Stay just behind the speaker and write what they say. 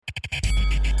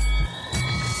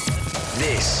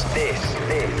This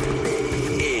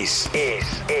is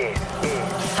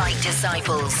Fight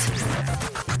Disciples.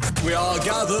 We are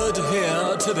gathered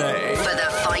here today For the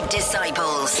Fight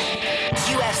Disciples.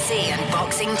 UFC and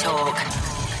boxing talk.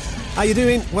 How you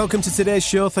doing? Welcome to today's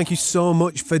show. Thank you so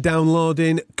much for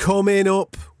downloading. Coming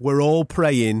up, we're all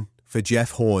praying for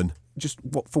Jeff Horn. Just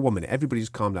for 1 minute, everybody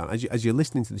just calm down. As you're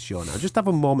listening to the show now, just have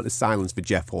a moment of silence for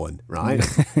Jeff Horn, right?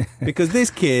 Because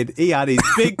this kid, he had his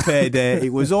big payday.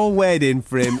 It was all weighed in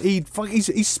for him.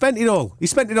 He's spent it all. He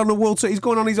spent it on the world tour. He's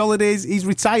going on his holidays. He's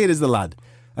retired as the lad.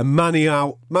 And Manny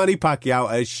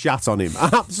Pacquiao has shat on him.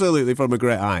 Absolutely from a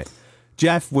great height.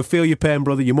 Jeff, we feel your pain,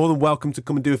 brother. You're more than welcome to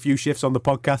come and do a few shifts on the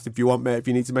podcast if you want, mate, if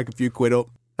you need to make a few quid up.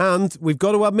 And we've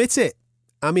got to admit it.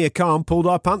 Amir Khan pulled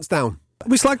our pants down.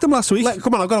 We slagged them last week.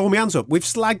 Come on, I've got to hold my hands up. We've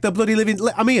slagged the bloody living...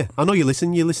 Amir, I know you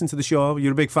listen to the show.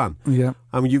 You're a big fan. Yeah.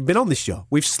 I mean, you've been on this show.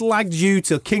 We've slagged you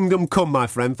till kingdom come, my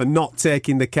friend, for not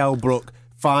taking the Kell Brook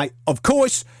fight. Of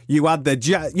course, you had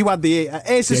the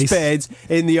ace of spades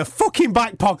in your fucking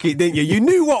back pocket, didn't you? You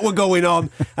knew what were going on,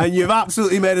 and you've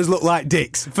absolutely made us look like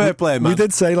dicks. Fair play, man. We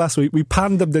did say last week, we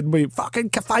panned them, didn't we?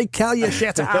 Fucking fight Kell, you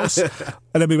shit house.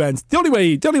 And then we went, the only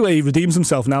way he redeems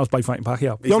himself now is by fighting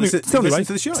Pacquiao. It's the only way.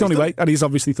 To the show, it's the only way. And he's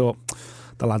obviously thought,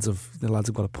 the lads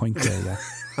have got a point there. Yeah.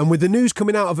 And with the news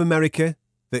coming out of America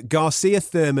that Garcia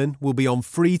Thurman will be on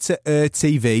free-to-air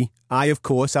TV, I, of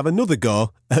course, have another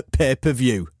go at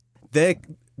pay-per-view. The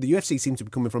UFC seems to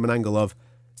be coming from an angle of,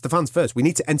 it's the fans first. We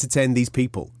need to entertain these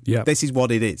people. Yeah. This is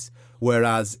what it is.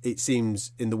 Whereas it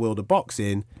seems in the world of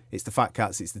boxing, it's the fat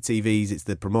cats, it's the TVs, it's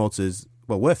the promoters.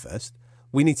 Well, we're first.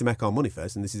 We need to make our money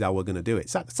first, and this is how we're going to do it.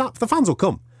 The fans will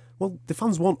come. Well, the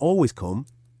fans won't always come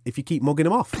if you keep mugging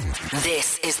them off.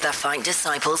 This is the Fight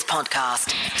Disciples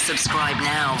podcast. Subscribe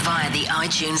now via the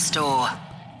iTunes Store.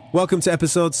 Welcome to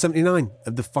episode 79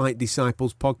 of the Fight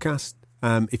Disciples podcast.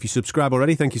 If you subscribe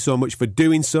already, thank you so much for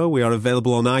doing so. We are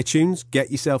available on iTunes.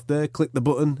 Get yourself there, click the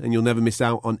button, and you'll never miss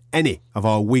out on any of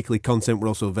our weekly content. We're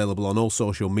also available on all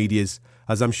social medias,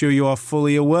 as I'm sure you are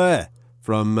fully aware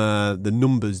from the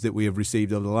numbers that we have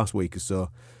received over the last week or so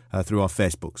through our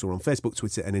Facebook. So we're on Facebook,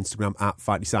 Twitter, and Instagram at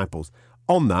Fight Disciples.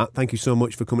 On that, thank you so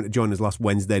much for coming to join us last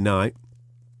Wednesday night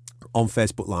on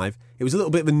Facebook Live. It was a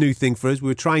little bit of a new thing for us. We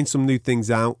were trying some new things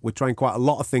out. We're trying quite a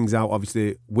lot of things out,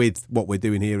 obviously, with what we're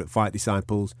doing here at Fight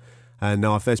Disciples. And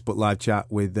our Facebook Live chat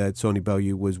with Tony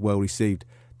Bellew was well received.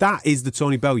 That is the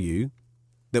Tony Bellew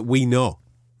that we know.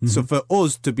 Mm-hmm. So for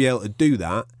us to be able to do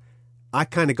that, I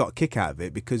kind of got a kick out of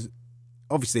it because,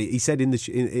 obviously, he said in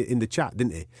the chat,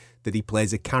 didn't he, that he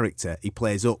plays a character. He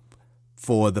plays up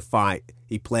for the fight.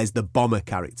 He plays the bomber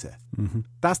character. Mm-hmm.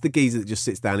 That's the geezer that just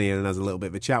sits down here and has a little bit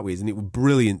of a chat with us, and it was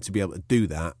brilliant to be able to do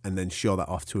that and then show that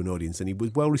off to an audience, and he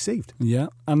was well received. Yeah,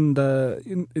 and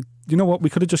you know what? We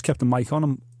could have just kept the mic on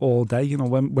him all day. You know,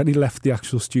 when he left the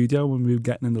actual studio, when we were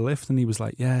getting in the lift, and he was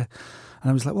like, yeah. And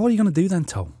I was like, what are you going to do then,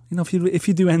 Tom? You know, if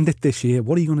you do end it this year,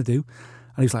 what are you going to do?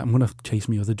 And he was like, I'm going to chase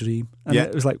my other dream. And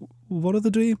it was like, what other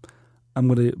dream? I'm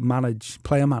going to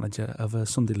play a manager of a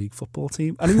Sunday League football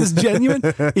team. And he was genuine.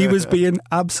 He was being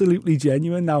absolutely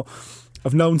genuine. Now,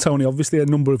 I've known Tony, obviously, a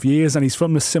number of years, and he's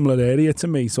from a similar area to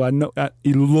me. So I know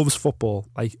he loves football,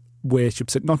 like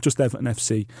worships it, not just Everton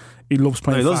FC. He loves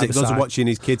playing five-a-side. He loves watching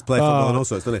his kids play football and all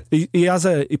sorts, doesn't he?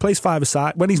 He plays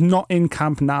five-a-side. When he's not in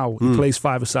camp now, he plays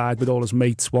five-a-side with all his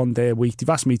mates one day a week. They've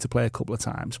asked me to play a couple of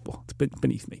times, but it's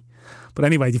beneath me. But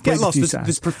anyway, you've played a few times.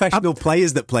 There's professional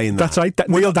players that play in that. That's right.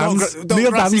 Neil Dance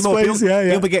plays.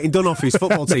 He'll be getting done off his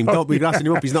football team. Don't be grassing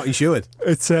him up. He's not insured.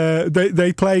 It's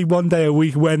they play one day a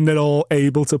week when they're all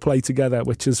able to play together,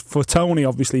 which is, for Tony,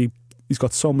 obviously, he's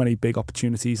got so many big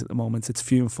opportunities at the moment. It's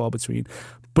few and far between.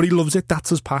 But he loves it.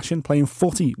 That's his passion, playing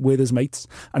footy with his mates.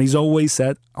 And he's always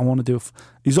said, I want to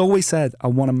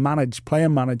play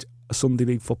and manage a Sunday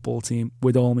League football team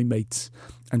with all my mates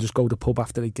and just go to the pub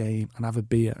after the game and have a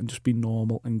beer and just be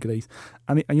normal and great.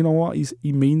 And you know what?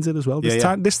 He means it as well.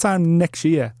 This time next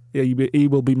year, he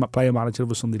will be player manager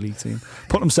of a Sunday League team.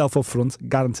 Put himself up front,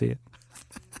 guarantee it.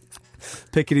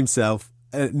 Picking himself.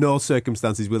 No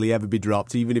circumstances will he ever be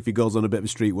dropped, even if he goes on a bit of a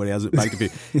street where he hasn't bagged a few.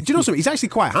 Do you know something? He's actually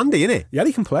quite handy, isn't he? Yeah,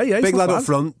 he can play. Yeah, big lad up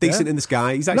front, decent in the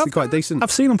sky. He's actually quite decent.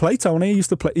 I've seen him play, Tony. He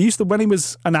used to when he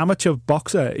was an amateur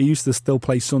boxer. He used to still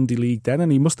play Sunday League then,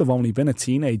 and he must have only been a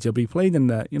teenager. But he played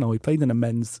in a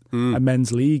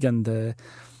men's league, and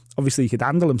obviously he could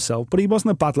handle himself. But he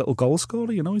wasn't a bad little goal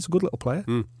scorer. You know, he's a good little player.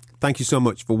 Thank you so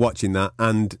much for watching that.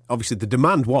 And obviously the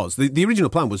demand was, the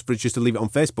original plan was for us just to leave it on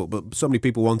Facebook, but so many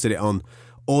people wanted it on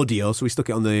audio, so we stuck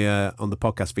it on the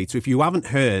podcast feed. So if you haven't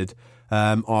heard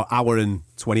our hour and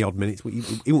 20 odd minutes,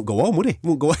 he won't go home, would he? He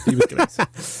won't go. He was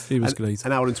great. He was great.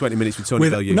 An hour and 20 minutes with Tony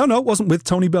Bellew. No, it wasn't with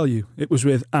Tony Bellew. It was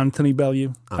with Anthony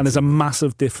Bellew, and there's a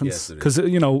massive difference because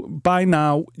by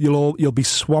now you'll be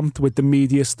swamped with the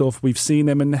media stuff. We've seen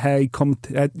him in the Hay come,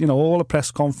 all the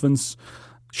press conference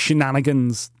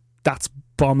shenanigans. That's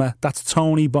Bomber. That's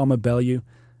Tony Bomber Bellew.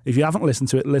 If you haven't listened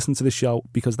to it, listen to the show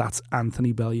because that's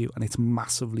Anthony Bellew and it's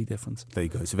massively different. There you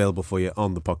go. It's available for you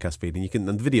on the podcast feed, and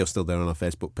the video's still there on our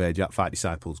Facebook page at Fight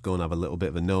Disciples. Go and have a little bit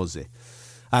of a nosy.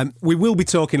 We will be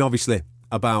talking, obviously,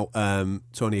 about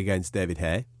Tony against David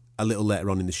Hay a little later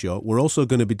on in the show. We're also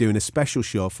going to be doing a special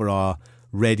show for our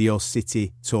Radio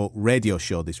City Talk radio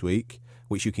show this week,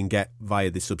 which you can get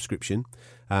via the subscription,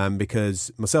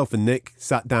 because myself and Nick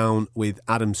sat down with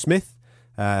Adam Smith,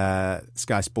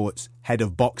 Sky Sports head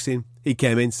of boxing. He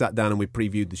came in, sat down, and we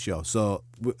previewed the show. So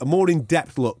a more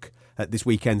in-depth look at this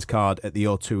weekend's card at the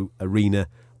O2 Arena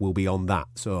will be on that.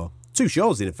 So 2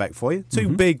 shows in effect for you, 2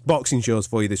 big boxing shows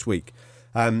for you this week.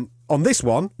 On this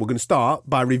one, we're going to start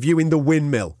by reviewing the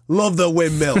windmill. Love the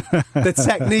windmill. The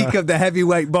technique of the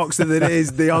heavyweight boxer that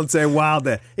is Deontay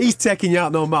Wilder. He's taking you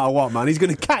out no matter what, man. He's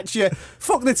going to catch you.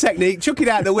 Fuck the technique. Chuck it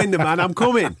out the window, man. I'm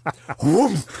coming.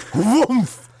 Woomph,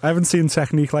 woomph. I haven't seen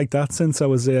technique like that since I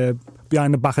was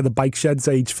behind the back of the bike sheds,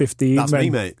 age 15. That's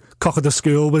me, mate. Cock of the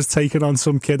school was taking on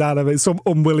some kid out of it, some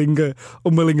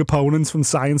unwilling opponents from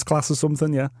science class or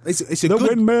something. Yeah, it's a good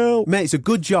windmill, mate. It's a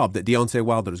good job that Deontay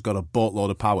Wilder has got a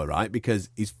boatload of power, right? Because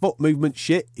his foot movement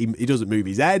shit. He doesn't move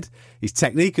his head. His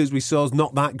technique, as we saw, is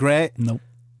not that great. No,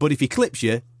 but if he clips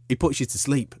you, he puts you to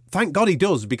sleep. Thank God he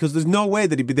does, because there's no way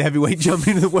that he'd be the heavyweight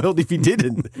champion of the world if he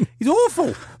didn't. He's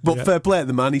awful. But fair play to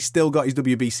the man. He's still got his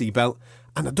WBC belt.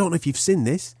 And I don't know if you've seen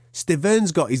this.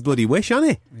 Stivern's got his bloody wish,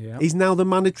 hasn't he? Yeah. He's now the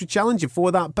mandatory challenger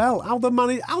for that belt. How the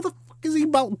fuck is he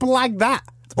blagged that?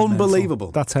 It's unbelievable.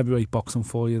 Mental. That's heavyweight boxing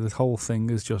for you. The whole thing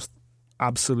is just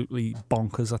absolutely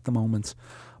bonkers at the moment.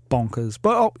 Bonkers.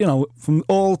 But, from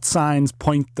all signs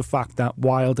point the fact that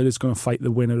Wilder is going to fight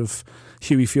the winner of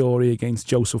Hughie Fury against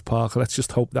Joseph Parker. Let's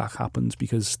just hope that happens,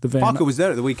 because Parker was there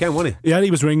at the weekend, wasn't he? Yeah, he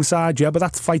was ringside, but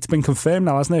that fight's been confirmed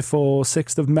now, hasn't it, for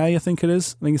 6th of May, I think it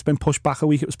is. I think it's been pushed back a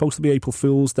week. It was supposed to be April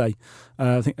Fool's Day.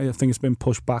 I think it's been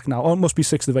pushed back now. Oh, it must be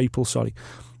 6th of April, sorry.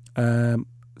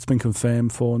 It's been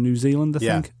confirmed for New Zealand, I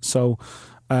think. So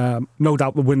no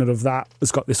doubt the winner of that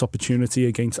has got this opportunity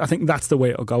against. I think that's the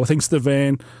way it'll go. I think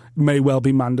Stivern may well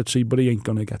be mandatory, but he ain't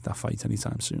going to get that fight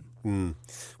anytime soon.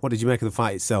 What did you make of the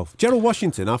fight itself? Gerald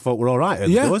Washington, I thought were all right.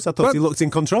 I thought he looked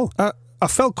in control. I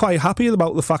felt quite happy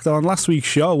about the fact that on last week's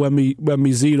show, when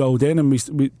we zeroed in, and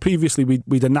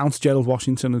we'd announced Gerald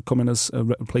Washington had come in as a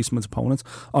replacement opponent.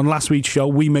 On last week's show,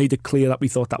 we made it clear that we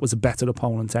thought that was a better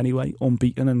opponent anyway,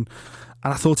 unbeaten, and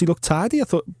I thought he looked tidy. I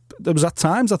thought there was at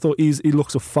times I thought he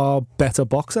looks a far better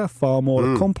boxer, far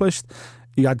more accomplished.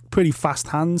 He had pretty fast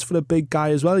hands for a big guy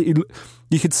as well. You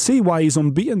could see why he's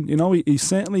unbeaten. He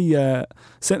certainly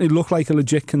looked like a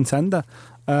legit contender.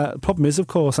 The problem is, of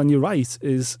course, and you're right,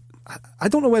 is I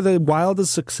don't know whether Wilder's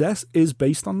success is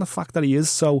based on the fact that he is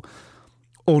so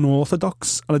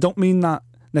unorthodox, and I don't mean that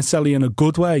necessarily in a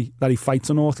good way that he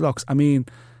fights unorthodox. I mean,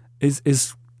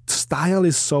 his style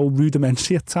is so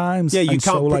rudimentary at times. Yeah,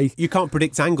 you can't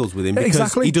predict angles with him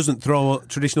because he doesn't throw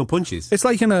traditional punches. It's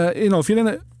like if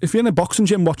you're in a boxing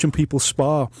gym watching people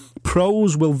spar,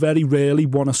 pros will very rarely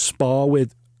want to spar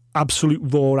with absolute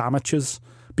raw amateurs,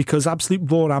 because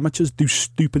absolute raw amateurs do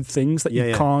stupid things that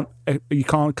you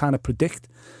can't kind of predict,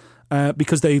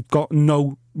 because they've got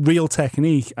no real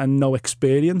technique and no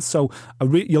experience. So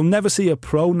you'll never see a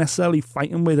pro necessarily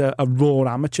fighting with a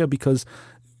raw amateur, because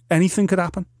anything could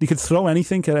happen. He could throw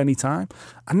anything at any time.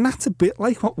 And that's a bit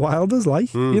like what Wilder's like.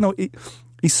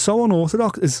 He's so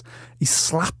unorthodox. He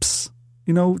slaps,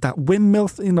 that windmill.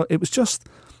 It was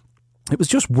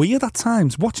just weird at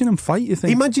times. Watching him fight, you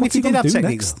think, imagine if he did have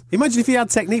technique. Imagine if he had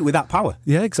technique with that power.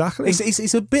 Yeah, exactly.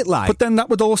 It's a bit like... But then that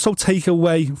would also take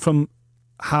away from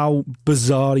how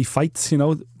bizarre he fights,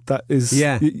 That is...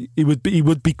 Yeah. He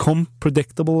would become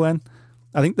predictable then.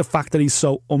 I think the fact that he's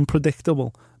so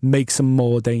unpredictable makes him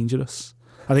more dangerous.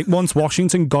 I think once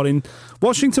Washington got in...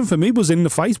 Washington, for me, was in the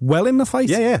fight, well in the fight.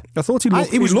 Yeah. I thought he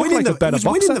looked like a better boxer. He was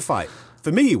winning the fight.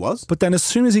 For me, he was. But then as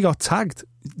soon as he got tagged,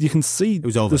 you can see it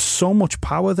was over. There's so much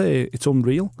power there, it's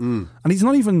unreal. And he's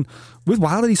not even... With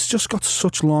Wilder, he's just got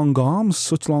such long arms,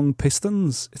 such long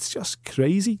pistons. It's just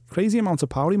crazy amount of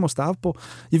power he must have. But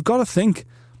you've got to think,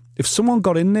 if someone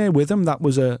got in there with him that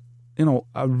was a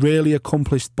really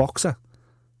accomplished boxer,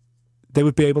 they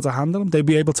would be able to handle him. They'd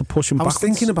be able to push him backwards. I was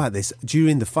thinking about this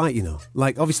during the fight,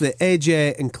 like obviously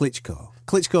AJ and Klitschko,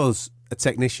 Klitschko's a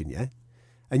technician, yeah?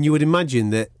 And you would imagine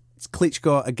that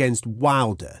Klitschko against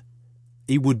Wilder,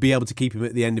 he would be able to keep him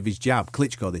at the end of his jab.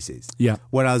 Klitschko, this is. Yeah.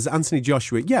 Whereas Anthony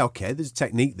Joshua, yeah, okay, there's a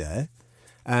technique there,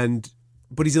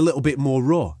 but he's a little bit more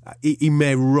raw. He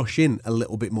may rush in a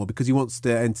little bit more because he wants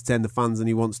to entertain the fans and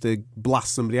he wants to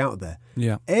blast somebody out of there.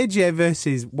 Yeah. AJ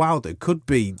versus Wilder could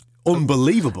be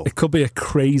unbelievable. It could be a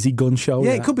crazy gun show.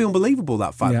 Yeah, it could be unbelievable,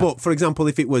 that fight. Yeah. But, for example,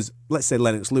 if it was, let's say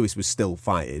Lennox Lewis was still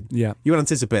fighting, you would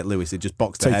anticipate Lewis had just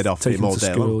boxed the head off him all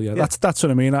day long. Yeah. That's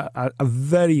what I mean. A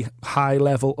very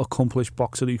high-level, accomplished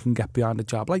boxer who can get behind the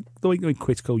jab, like the way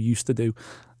Klitschko used to do.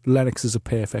 Lennox is a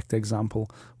perfect example.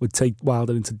 Would take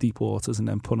Wilder into deep waters and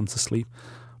then put him to sleep.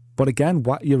 But again,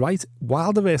 you're right.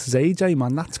 Wilder versus AJ,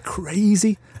 man, that's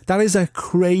crazy. That is a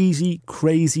crazy,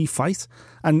 crazy fight.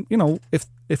 And,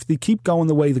 if they keep going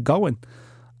the way they're going,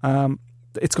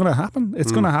 it's going to happen.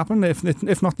 It's going to happen.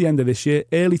 If not the end of this year,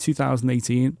 early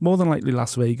 2018, more than likely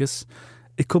Las Vegas.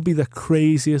 It could be the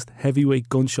craziest heavyweight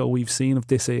gun show we've seen of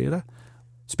this era.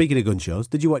 Speaking of gun shows,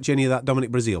 did you watch any of that Dominic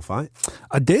Breazeale fight?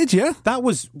 I did, yeah. That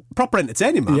was proper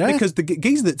entertaining, man. Yeah. Because the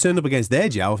geezer that turned up against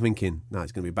AJ, I was thinking,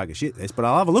 it's going to be a bag of shit, this, but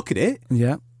I'll have a look at it.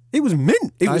 Yeah. It was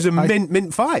mint. It was a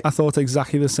mint fight. I thought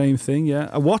exactly the same thing, yeah.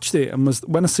 I watched it and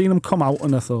when I seen him come out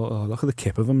and I thought, oh, look at the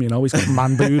kip of him, he's got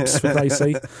man boobs, for Christ's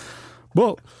sake.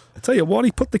 But I tell you what,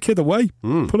 he put the kid away,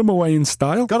 put him away in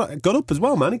style. Got up as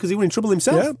well, man, because he was in trouble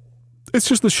himself. Yeah. It's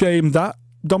just a shame that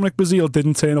Dominic Breazeale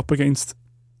didn't turn up against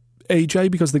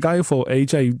AJ, because the guy who fought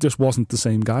AJ just wasn't the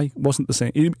same guy. Wasn't the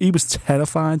same. He was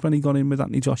terrified when he got in with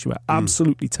Anthony Joshua.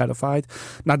 Absolutely terrified.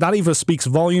 Now that either speaks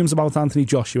volumes about Anthony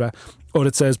Joshua, or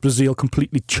it says Breazeale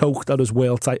completely choked at his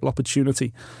world title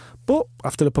opportunity. But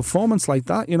after a performance like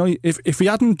that, if he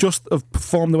hadn't just have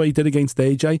performed the way he did against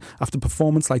AJ, after a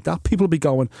performance like that, people would be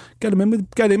going, get him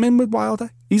in with Wilder.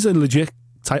 He's a legit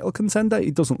title contender. He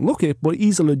doesn't look it, but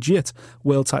he's a legit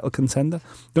world title contender.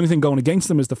 The only thing going against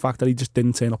him is the fact that he just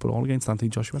didn't turn up at all against Anthony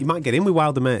Joshua. You might get in with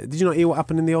Wilder, mate. Did you not hear what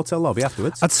happened in the hotel lobby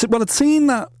afterwards? I'd seen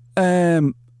that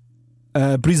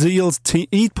Breazeale's team,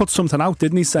 he'd put something out,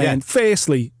 didn't he, saying,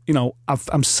 firstly,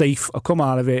 I'm safe, I'll come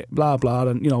out of it, blah, blah,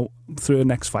 and, through the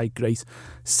next fight, great.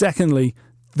 Secondly,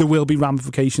 there will be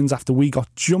ramifications after we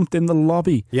got jumped in the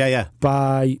lobby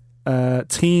by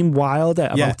Team Wilder,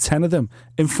 about 10 of them,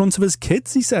 in front of his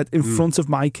kids, he said, in front of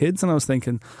my kids. And I was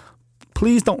thinking,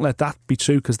 please don't let that be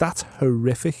true, because that's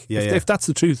horrific. If that's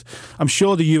the truth, I'm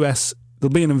sure the US,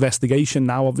 there'll be an investigation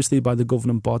now, obviously, by the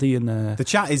governing body. And the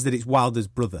chat is that it's Wilder's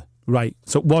brother. Right,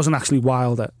 so it wasn't actually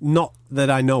Wilder. Not that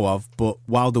I know of, but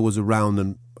Wilder was around.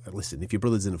 And listen, if your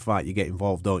brother's in a fight, you get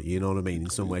involved, don't you? You know what I mean? In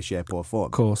some way, shape or form.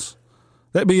 Of course.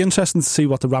 It'd be interesting to see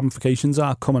what the ramifications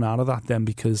are coming out of that then,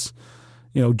 because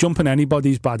jumping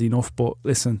anybody's bad enough, but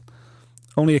listen,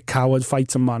 only a coward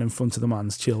fights a man in front of the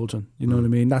man's children. You know what I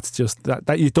mean? That's just that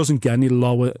it doesn't get any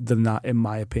lower than that, in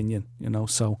my opinion.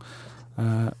 So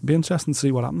be interesting to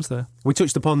see what happens there. We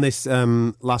touched upon this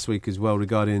last week as well,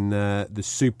 regarding the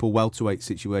super welterweight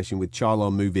situation with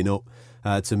Charlo moving up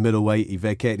to middleweight. He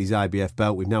vacated his IBF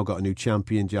belt. We've now got a new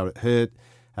champion, Jarrett Hurd.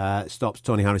 Stops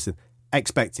Tony Harrison.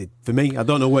 Expected for me. I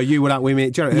don't know where you were at with me.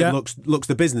 Jarrett Hurd looks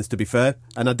the business, to be fair,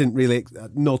 and I didn't really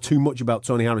know too much about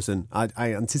Tony Harrison.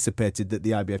 I anticipated that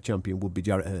the IBF champion would be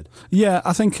Jarrett Hurd. Yeah,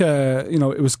 I think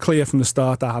it was clear from the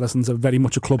start that Harrison's very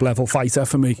much a club level fighter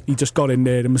for me. He just got in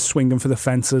there and was swinging for the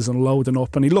fences and loading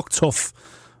up, and he looked tough,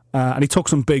 and he took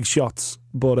some big shots.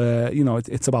 But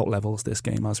it's about levels, this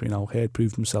game, as we know. Hurd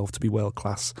proved himself to be world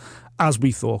class, as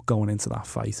we thought going into that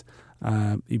fight.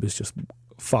 He was just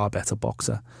far better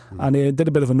boxer, and he did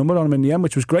a bit of a number on him in the end,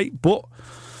 which was great. But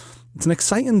it's an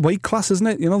exciting weight class, isn't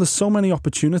it? There's so many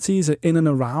opportunities in and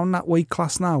around that weight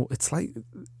class now. It's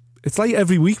like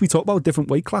every week we talk about a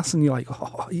different weight class, and you're like,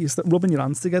 you start rubbing your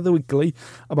hands together with glee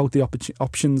about the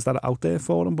options that are out there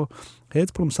for him. But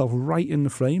Hurd's put himself right in the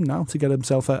frame now to get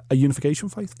himself a unification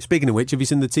fight. Speaking of which, have you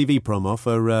seen the TV promo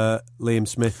for Liam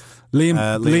Smith? The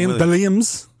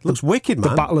Liams. Looks wicked,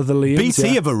 man. The Battle of the Liams.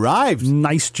 BT have arrived.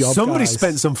 Nice job, Somebody guys.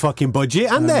 spent some fucking budget,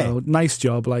 haven't they? Nice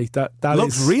job, like that. That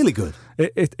looks really good.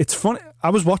 It's funny.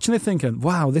 I was watching it thinking,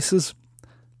 wow, this is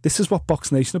what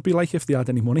Box Nation would be like if they had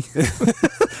any money.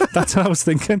 That's what I was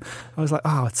thinking. I was like,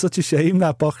 it's such a shame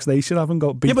that Box Nation haven't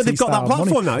got BT. Yeah, but they've got that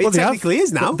platform now. It technically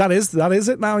is now. That is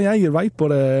it now. Yeah, you're right.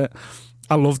 But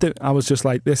I loved it. I was just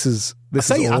like, this is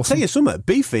awesome. I'll tell you something.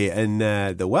 Beefy and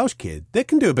the Welsh kid, they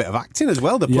can do a bit of acting as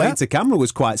well. The play to camera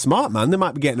was quite smart, man. They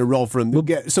might be getting a role from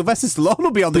Sylvester Stallone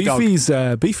will be on the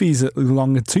dog. Beefy's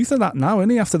long in tooth of that now, isn't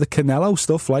he? After the Canelo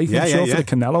stuff, like for the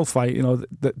Canelo fight,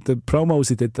 the promos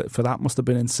he did for that must have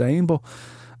been insane. But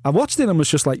I watched it and was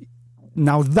just like,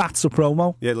 now that's a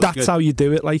promo. Yeah, it looks that's good. how you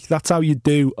do it. Like, that's how you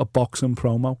do a boxing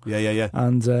promo. Yeah.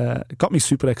 And it got me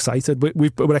super excited.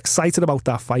 We're excited about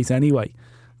that fight anyway.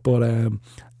 But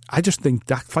I just think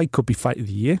that fight could be fight of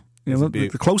the year. You know, the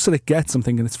closer it gets, I'm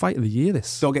thinking it's fight of the year.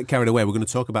 This. Don't get carried away. We're going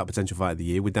to talk about potential fight of the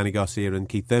year with Danny Garcia and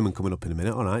Keith Thurman coming up in a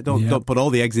minute. All right, don't put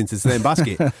all the eggs into the same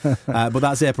basket. But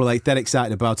that's April 8th. Dead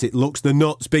excited about it. Looks the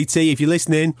nuts, BT. If you're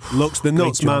listening, looks the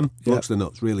nuts, man. Yep. Looks the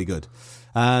nuts. Really good.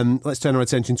 Let's turn our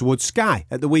attention towards Sky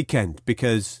at the weekend,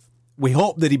 because we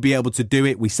hoped that he'd be able to do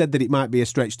it. We said that it might be a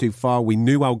stretch too far. We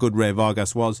knew how good Ray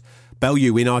Vargas was.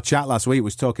 Bellew in our chat last week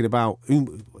was talking about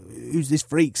who's this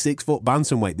freak 6 foot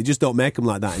bantamweight. They just don't make them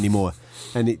like that anymore.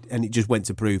 And it just went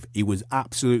to prove he was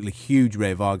absolutely huge,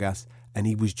 Ray Vargas, and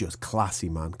he was just classy,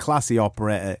 man. Classy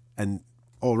operator. And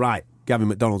all right, Gavin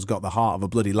McDonald's got the heart of a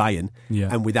bloody lion.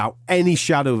 Yeah. And without any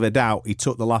shadow of a doubt, he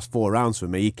took the last 4 rounds for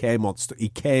me. He came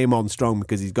on strong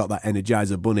because he's got that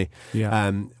Energizer Bunny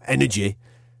energy.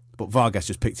 But Vargas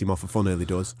just picked him off for fun early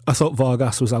doors. I thought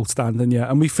Vargas was outstanding,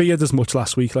 yeah. And we feared as much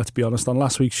last week, let's be honest. On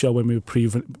last week's show when we were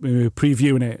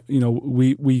previewing it, you know,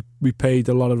 we paid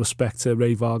a lot of respect to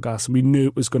Ray Vargas, and we knew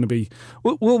it was going to be...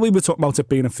 Well, we were talking about it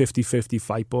being a 50-50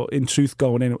 fight, but in truth,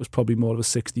 going in, it was probably more of a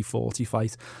 60-40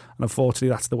 fight. And unfortunately,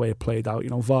 that's the way it played out.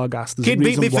 You know, Vargas... Kid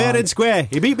beat me fair and square.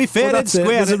 He beat me fair and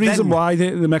square. There's a reason why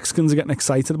the Mexicans are getting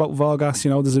excited about Vargas.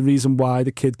 You know, there's a reason why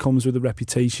the kid comes with a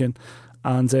reputation.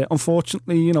 And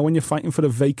unfortunately, you know, when you're fighting for a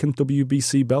vacant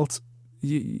WBC belt,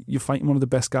 you're fighting one of the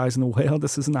best guys in the world.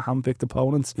 This isn't a hand-picked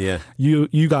opponent. Yeah.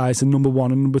 You guys are number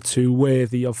 1 and number 2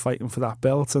 worthy of fighting for that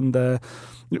belt. And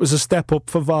it was a step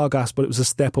up for Vargas, but it was a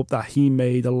step up that he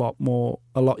made a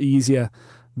lot easier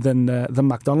than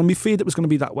McDonald. We feared it was going to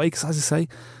be that way because, as I say,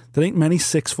 there ain't many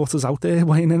 6-footers out there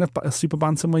weighing in a super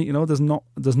bantamweight. You know, there's not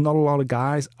a lot of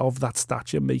guys of that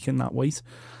stature making that weight.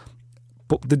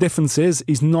 But the difference is,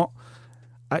 he's not...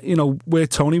 You know, where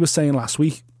Tony was saying last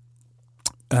week,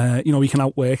 you know, he can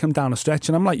outwork him down a stretch.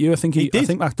 And I'm like you, I think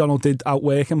McDonald did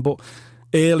outwork him, but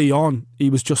early on, he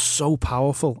was just so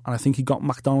powerful. And I think he got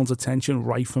McDonald's attention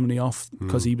right from the off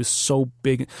because he was so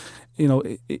big. You know,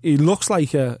 he looks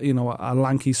like a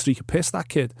lanky streak of piss, that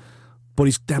kid. But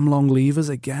he's them long levers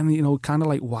again, you know, kind of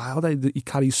like Wilder. He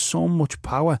carries so much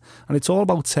power, and it's all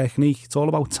about technique. It's all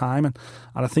about timing.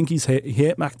 And I think he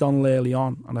hit McDonald early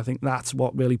on, and I think that's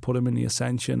what really put him in the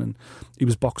ascension. And he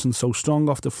was boxing so strong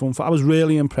off the front. I was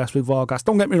really impressed with Vargas.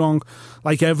 Don't get me wrong,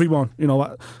 like everyone, you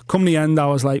know, come the end, I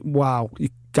was like, wow,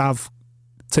 Gav,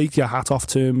 take your hat off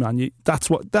to him, and that's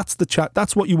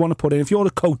what you want to put in. If you're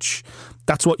a coach,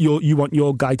 that's what you want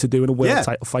your guy to do in a world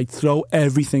title fight. Throw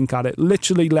everything at it.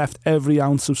 Literally left every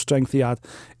ounce of strength he had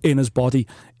in his body.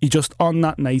 He just, on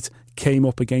that night, came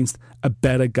up against a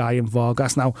better guy in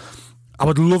Vargas. Now, I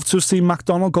would love to see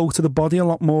McDonald go to the body a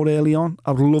lot more early on.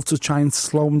 I would love to try and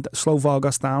slow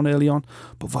Vargas down early on,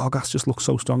 but Vargas just looked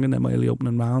so strong in them early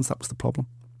opening rounds. That was the problem.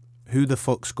 Who the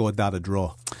fuck scored that a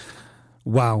draw?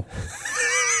 Wow.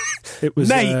 It was,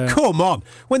 mate, come on.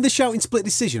 When they're shouting split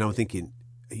decision, I'm thinking,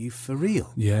 are you for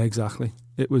real? Yeah, exactly.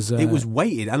 It was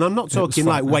weighted, and I'm not talking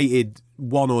like weighted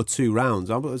 1 or 2 rounds.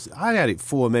 I had it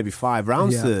 4, maybe 5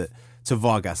 rounds to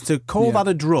Vargas. To call that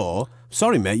a draw,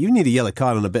 sorry, mate, you need a yellow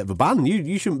card and a bit of a ban.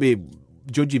 You shouldn't be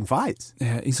judging fights.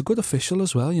 Yeah, he's a good official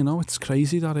as well, you know. It's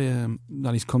crazy that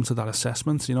he's come to that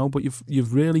assessment, you know, but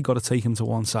you've really got to take him to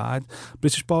one side.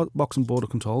 British Boxing Board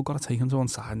of Control got to take him to one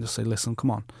side and just say, listen,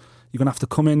 come on. You're going to have to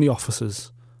come in the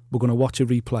offices. We're going to watch a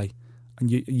replay. And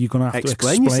you're going to have to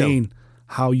explain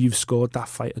how you've scored that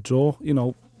fight a draw. You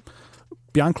know,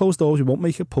 behind closed doors, we won't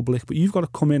make it public, but you've got to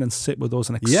come in and sit with us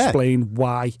and explain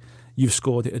why you've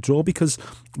scored it a draw, because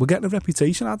we're getting a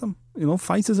reputation, Adam. You know,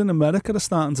 fighters in America are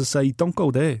starting to say, don't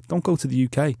go there, don't go to the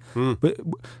UK. But,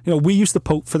 you know, we used to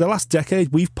poke, for the last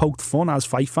decade, we've poked fun as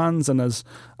fight fans and as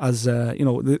you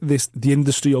know, the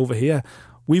industry over here.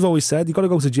 We've always said, you've got to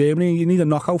go to Germany, you need a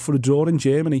knockout for a draw in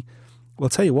Germany. Well, I'll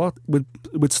tell you what,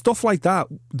 with stuff like that,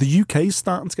 the UK is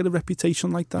starting to get a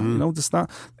reputation like that. You know,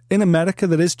 in America,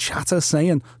 there is chatter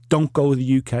saying, don't go to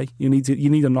the UK. You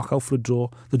need a knockout for a draw.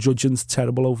 The judging's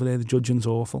terrible over there. The judging's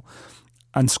awful.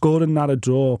 And scoring that a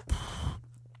draw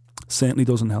certainly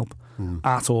doesn't help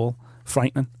at all.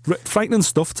 Frightening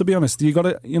stuff, to be honest. You got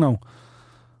to, you know...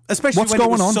 Especially what's when going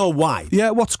it was on? So wide. Yeah,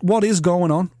 what is going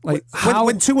on? Like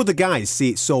when 2 other guys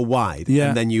see it so wide,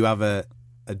 and then you have a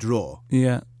draw.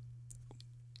 Yeah,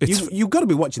 you've got to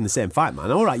be watching the same fight, man.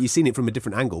 All right, you've seen it from a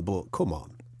different angle, but come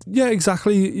on. Yeah,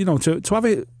 exactly. You know, to have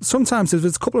it, sometimes if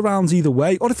it's a couple of rounds either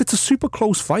way, or if it's a super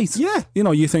close fight, you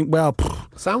know, you think, well,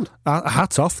 sound.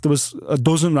 Hats off. There was a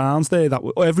dozen rounds there that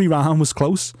every round was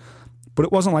close, but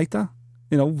it wasn't like that.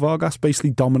 You know, Vargas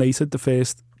basically dominated the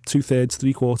first 2/3,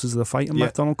 3/4 of the fight, and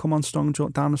McDonald come on strong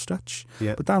down the stretch.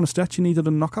 Yeah. But down the stretch, you needed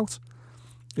a knockout.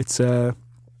 It's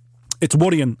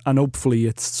worrying, and hopefully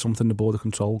it's something the Border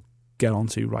Control get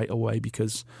onto right away,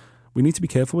 because we need to be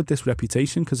careful with this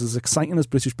reputation, because as exciting as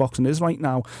British boxing is right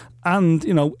now, and,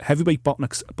 you know, heavyweight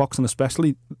boxing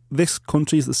especially, this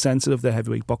country is the centre of the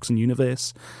heavyweight boxing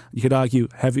universe. You could argue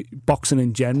heavy boxing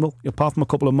in general, apart from a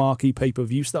couple of marquee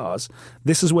pay-per-view stars,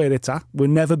 this is where it's at. We've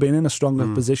never been in a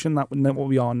stronger position than what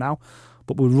we are now,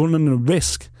 but we're running a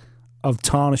risk of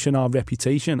tarnishing our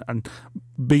reputation and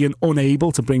being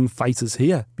unable to bring fighters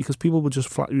here, because people will just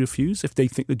flatly refuse if they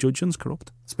think the judging's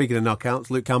corrupt. Speaking of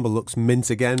knockouts, Luke Campbell looks mint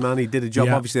again, man. He did a job,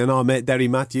 obviously, on our mate Derry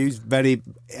Matthews. Very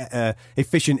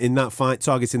efficient in that fight,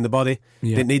 targeting the body.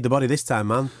 Didn't need the body this time,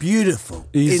 man. Beautiful.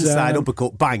 Inside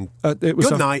uppercut, bang. It was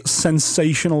Good night.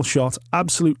 Sensational shot.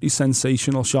 Absolutely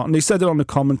sensational shot. And they said it on the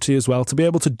commentary as well. To be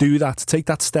able to do that, to take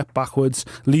that step backwards,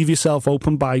 leave yourself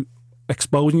open by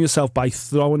exposing yourself by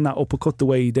throwing that uppercut the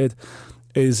way he did,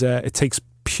 is it takes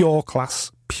pure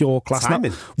class.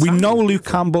 Timing. Now, we know Luke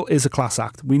Campbell is a class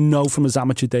act. We know from his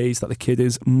amateur days that the kid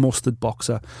is mustard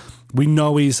boxer. We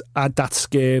know he's had that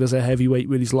scare as a heavyweight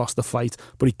where he's lost the fight,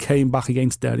 but he came back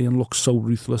against Derry and looked so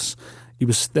ruthless. He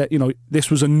was, this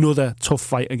was another tough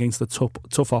fight against a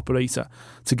tough operator.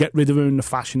 To get rid of him in the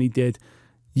fashion he did,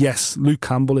 yes, Luke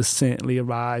Campbell has certainly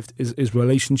arrived. His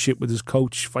relationship with his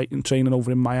coach, fighting training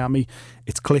over in Miami,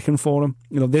 it's clicking for him.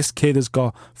 You know, this kid has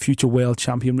got future world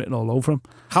champion written all over him.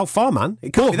 How far, man?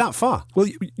 It can't be that far. Well,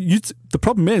 the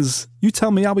problem is, you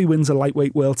tell me how he wins a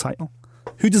lightweight world title.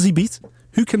 Who does he beat?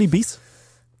 Who can he beat?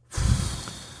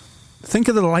 Think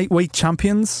of the lightweight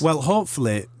champions. Well,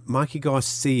 hopefully, Mikey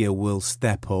Garcia will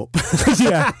step up.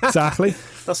 Yeah, exactly.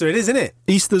 That's what it is, isn't it?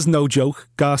 Easter's no joke.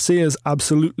 Garcia's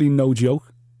absolutely no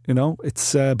joke. You know,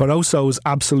 it's Barroso's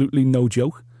absolutely no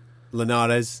joke.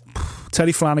 Linares.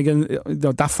 Terry Flanagan,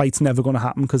 that fight's never going to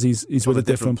happen because he's with a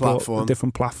different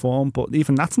platform. But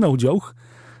even that's no joke.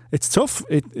 It's tough.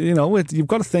 You've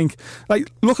got to think.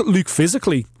 Like, look at Luke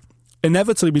physically.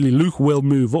 Inevitably, Luke will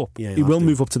move up. Yeah, he will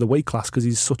move up to the weight class because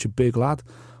he's such a big lad.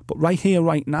 But right here,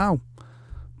 right now,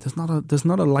 there's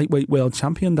not a lightweight world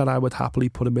champion that I would happily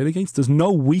put him in against. There's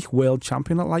no weak world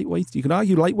champion at lightweight. You could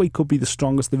argue lightweight could be the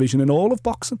strongest division in all of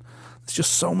boxing. There's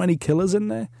just so many killers in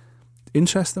there.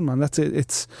 Interesting, man. That's it.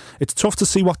 It's tough to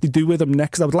see what they do with him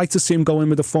next. I would like to see him go in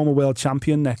with a former world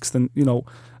champion next, and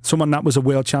someone that was a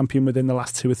world champion within the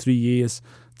last 2 or 3 years.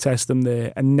 Test him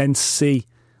there, and then see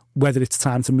whether it's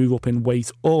time to move up in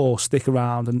weight or stick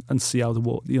around and see how the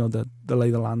lay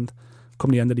of the land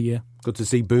come the end of the year. Good to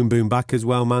see Boom Boom back as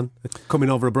well, man. Coming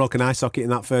over a broken eye socket in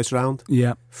that first round.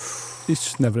 Yeah. He's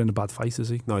just never in a bad fight, is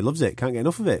he? No, he loves it. Can't get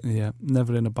enough of it. Yeah,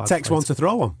 never in a bad fight. Takes one to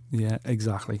throw one. Yeah,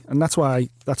 exactly. And that's why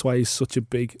he's such a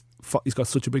big... He's got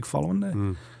such a big following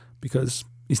there. Because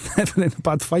he's never in a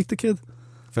bad fight, the kid.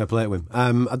 Fair play to him.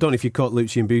 I don't know if you caught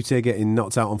Lucian Bute getting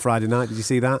knocked out on Friday night. Did you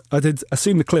see that? I did. I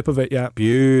seen the clip of it, yeah.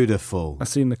 Beautiful. I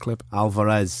seen the clip.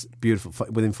 Alvarez, beautiful.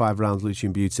 Within 5 rounds,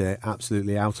 Lucian Bute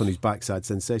absolutely out on his backside.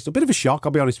 Sensational. Bit of a shock,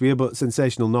 I'll be honest with you, but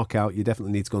sensational knockout. You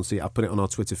definitely need to go and see it. I'll put it on our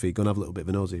Twitter feed. Go and have a little bit of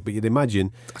a nosy. But you'd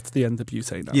imagine... That's the end of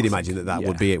Bute now. You'd imagine that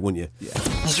would be it, wouldn't you?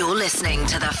 Yeah. You're listening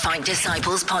to the Fight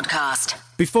Disciples podcast.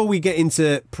 Before we get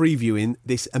into previewing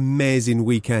this amazing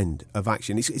weekend of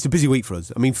action, it's a busy week for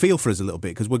us. I mean, feel for us a little bit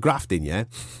because we're grafting, yeah?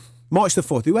 March the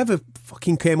 4th, whoever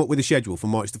fucking came up with a schedule for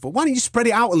March the 4th, why don't you just spread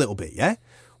it out a little bit, yeah?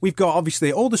 We've got,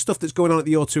 obviously, all the stuff that's going on at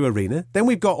the O2 Arena. Then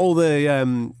we've got all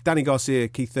the Danny Garcia,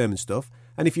 Keith Thurman stuff.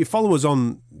 And if you follow us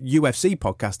on UFC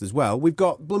podcast as well, we've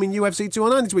got blooming UFC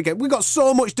 209 this weekend. We've got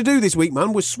so much to do this week,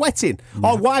 man. We're sweating. Yeah.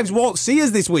 Our wives won't see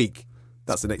us this week.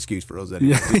 That's an excuse for us,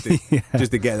 anyway,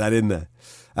 just to get that in there.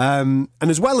 And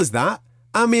as well as that,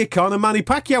 Amir Khan and Manny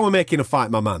Pacquiao are making a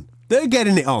fight, my man. They're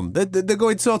getting it on. They're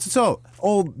going toe-to-toe.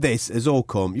 All this has all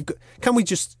come. Can we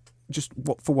just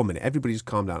for 1 minute, everybody just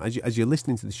calm down. As you're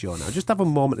listening to the show now, just have a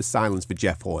moment of silence for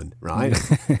Jeff Horn, right?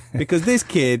 Because this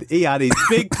kid, he had his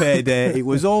big payday. It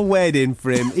was all weighed in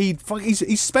for him.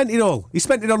 He's spent it all. He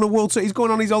spent it on the World Tour. He's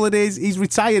going on his holidays. He's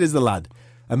retired as the lad.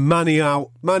 And Manny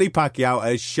Pacquiao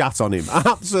has shat on him.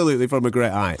 Absolutely from a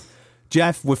great height.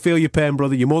 Jeff, we feel your pain,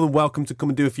 brother. You're more than welcome to come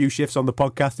and do a few shifts on the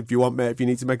podcast if you want, mate, if you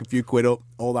need to make a few quid up,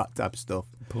 all that type of stuff.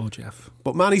 Poor Jeff.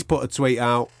 But Manny's put a tweet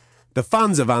out. The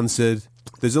fans have answered.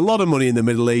 There's a lot of money in the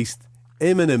Middle East.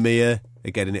 Him and Amir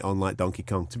are getting it on like Donkey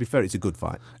Kong. To be fair, it's a good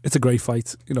fight. It's a great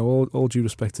fight. All due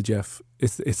respect to Jeff,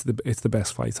 it's the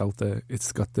best fight out there.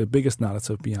 It's got the biggest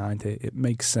narrative behind it. It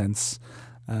makes sense.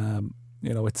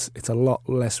 It's a lot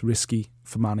less risky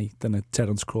for Manny than a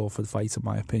Terence Crawford fight, in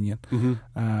my opinion.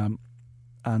 Mm-hmm.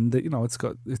 And it's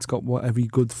got what every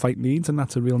good fight needs, and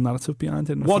that's a real narrative behind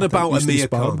it. What about Amir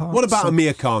Khan? What about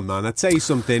Amir Khan, man? I tell you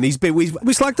something. We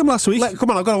slagged him last week. Come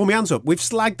on, I've got to hold my hands up. We've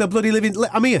slagged the bloody living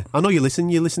Amir. I know you listen.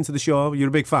 You listen to the show. You're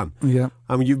a big fan. Yeah.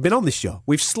 I mean, you've been on this show.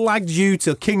 We've slagged you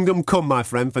till kingdom come, my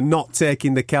friend, for not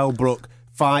taking the Kell Brook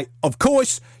fight. Of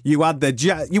course, you had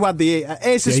the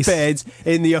ace of spades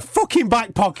in your fucking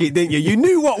back pocket, didn't you? You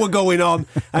knew what were going on,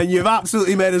 and you've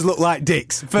absolutely made us look like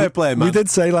dicks. Fair play, man. We did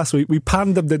say last week, we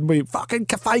panned him, didn't we? Fucking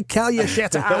fight Kell, you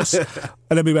shit house. And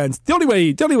then we went, the only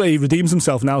way he redeems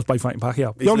himself now is by fighting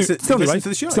Pacquiao. It's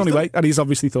the only way. And he's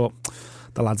obviously thought,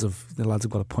 the lads have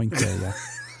got a point there, yeah.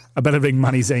 I better ring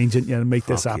Manny's agent, and make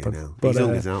this happen. But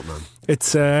he's out, man.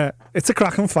 It's a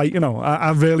cracking fight,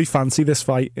 I really fancy this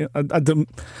fight.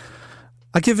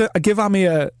 I give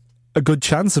Amir a good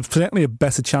chance, certainly a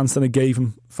better chance than I gave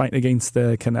him fighting against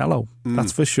Canelo.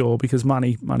 That's for sure, because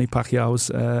Manny Pacquiao's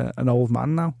an old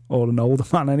man now, or an older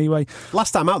man anyway.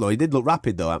 Last time out though, he did look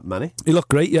rapid though, Manny. He looked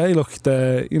great, yeah. He looked,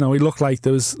 he looked like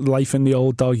there was life in the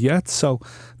old dog yet. So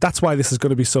that's why this is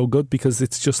going to be so good, because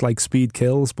it's just like speed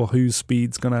kills, but whose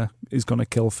speed's is gonna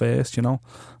kill first,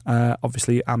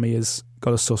 Obviously, Amir's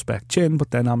got a suspect chin,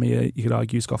 but then Amir, you could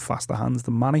argue, has got faster hands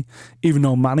than Manny, even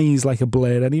though Manny's like a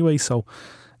blade anyway. So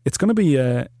it's going to be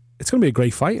a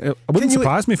great fight. It wouldn't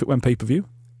surprise me if it went pay-per-view.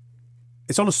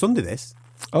 It's on a Sunday, this.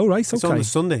 Oh, right, okay. It's on a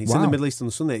Sunday. It's in the Middle East on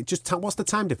a Sunday. What's the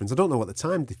time difference? I don't know what the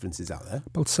time difference is out there.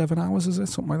 About 7 hours, is it?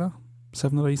 Something like that?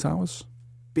 7 or 8 hours?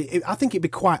 I think it'd be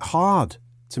quite hard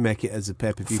to make it as a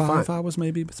pay-per-view fight. 5 hours,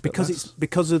 maybe.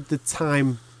 Because of the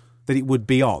time that it would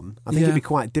be on. I think it'd be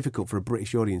quite difficult for a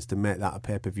British audience to make that a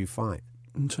pay-per-view fight.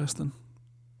 Interesting.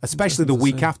 Especially the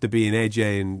week after being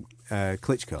AJ and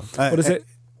Klitschko. What is it?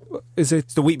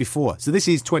 It's the week before. So this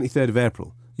is 23rd of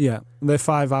April. Yeah, they're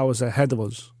 5 hours ahead of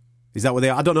us. Is that what they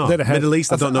are? I don't know. They're ahead. Middle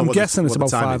East, I don't know. I'm guessing it's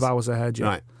about 5 hours ahead, yeah.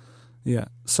 Right. Yeah.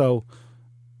 So,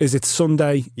 is it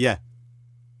Sunday? Yeah.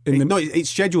 It's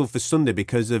scheduled for Sunday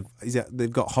because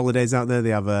they've got holidays out there.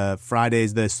 They have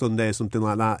Fridays, their Sunday or something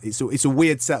like that. It's a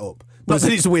weird setup. Not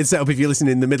that it's a weird setup if you're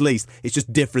listening in the Middle East. It's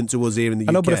just different to us here in the UK.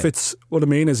 I know, but what I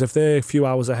mean is if they're a few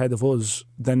hours ahead of us,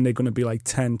 then they're going to be like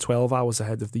 10, 12 hours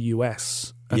ahead of the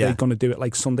US. Are they going to do it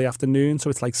like Sunday afternoon, so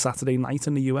it's like Saturday night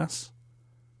in the US?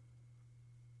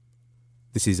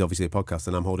 This is obviously a podcast,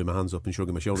 and I'm holding my hands up and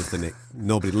shrugging my shoulders to Nick.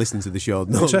 Nobody listening to the show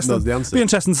knows the answer. Be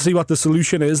interesting to see what the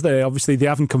solution is there. Obviously, they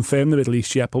haven't confirmed the Middle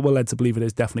East yet, but we're led to believe it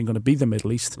is definitely going to be the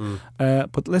Middle East.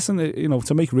 But listen,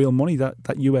 to make real money, that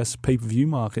US pay-per-view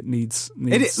market needs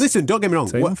listen, don't get me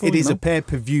wrong. It is a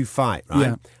pay-per-view fight, right?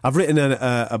 Yeah. I've written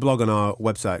a blog on our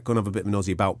website. Go and have a bit of a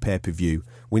nosy about pay-per-view.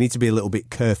 We need to be a little bit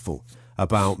careful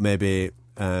about maybe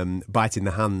biting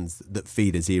the hands that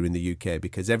feed us here in the UK,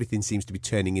 because everything seems to be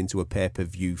turning into a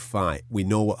pay-per-view fight. We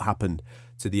know what happened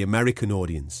to the American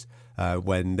audience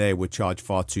when they were charged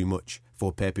far too much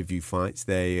for pay-per-view fights.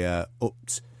 They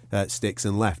upped sticks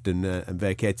and left and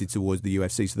vacated towards the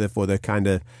UFC. So therefore they're kind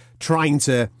of trying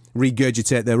to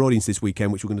regurgitate their audience this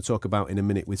weekend, which we're going to talk about in a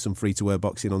minute with some free-to-air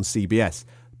boxing on CBS.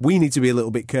 We need to be a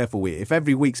little bit careful with it. If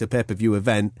every week's a pay-per-view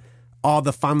event, are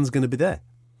the fans going to be there?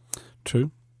 True.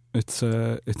 It's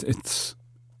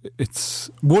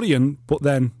worrying, but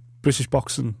then British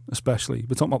boxing, especially,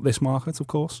 we're talking about this market, of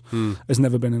course, has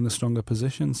never been in a stronger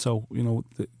position. So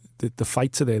the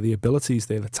fights are there, the abilities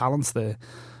there, the talents there.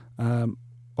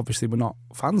 Obviously, we're not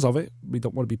fans of it. We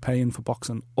don't want to be paying for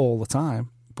boxing all the time.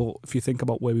 But if you think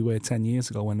about where we were 10 years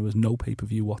ago, when there was no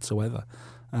pay-per-view whatsoever,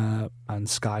 and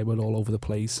Sky were all over the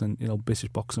place, and British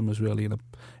boxing was really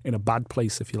in a bad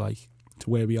place, if you like, to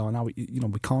where we are now.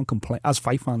 We can't complain as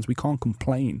fight fans. We can't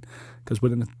complain because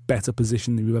we're in a better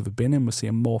position than we've ever been in. We're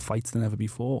seeing more fights than ever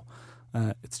before.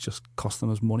 It's just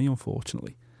costing us money,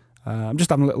 unfortunately. I'm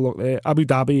just having a little look there. Abu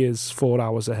Dhabi is 4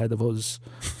 hours ahead of us.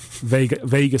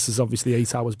 Vegas is obviously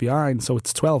 8 hours behind, so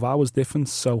it's 12 hours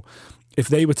difference. So if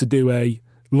they were to do a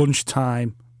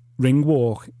lunchtime ring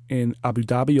walk in Abu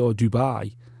Dhabi or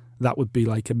Dubai, that would be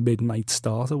like a midnight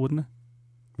starter, wouldn't it?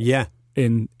 Yeah.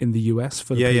 In the US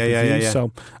for the pay-per-view. Yeah.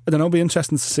 So I don't know, it'll be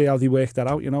interesting to see how they work that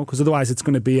out, because otherwise it's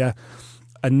going to be a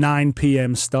 9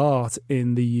 p.m. start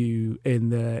in the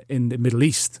Middle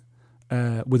East,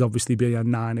 would obviously be a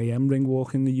 9 a.m. ring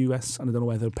walk in the US, and I don't know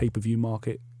whether the pay-per-view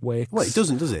market works. Well, it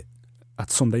doesn't, does it? At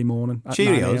Sunday morning at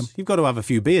Cheerios. 9 a.m. You've got to have a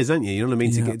few beers, haven't you? You know what I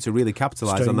mean? To really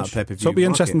capitalise on that pay-per-view. So it'll be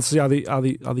interesting to see how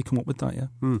they come up with that,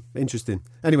 yeah. Interesting.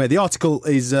 Anyway, the article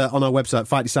is on our website,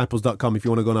 fightdisciples.com, if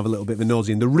you want to go and have a little bit of a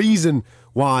nosy. And the reason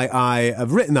why I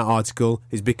have written that article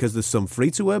is because there's some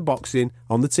free-to-air boxing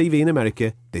on the TV in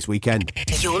America this weekend.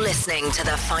 You're listening to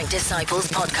the Fight Disciples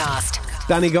podcast.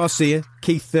 Danny Garcia,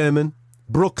 Keith Thurman,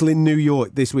 Brooklyn, New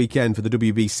York this weekend for the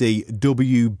WBC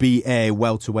WBA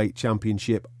Welterweight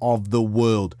Championship of the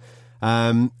World.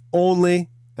 Only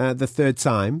the third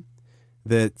time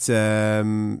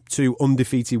that two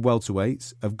undefeated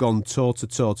welterweights have gone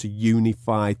toe-to-toe to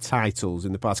unify titles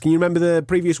in the past. Can you remember the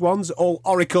previous ones? All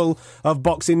oracle of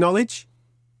boxing knowledge?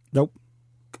 Nope.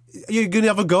 You're going to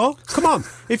have a go? Come on.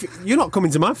 If you're not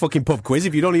coming to my fucking pub quiz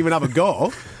if you don't even have a go.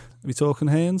 Are we talking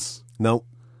Haynes? No.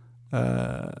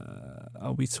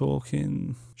 Are we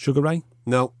talking Sugar Ray?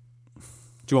 No.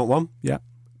 Do you want one? Yeah.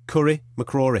 Curry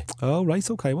McCrory. Oh, right,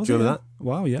 okay. Do you remember that?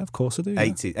 Wow, yeah, of course I do.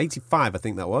 80, 85, I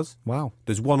think that was. Wow.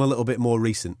 There's one a little bit more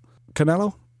recent.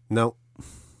 Canelo? No. Do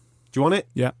you want it?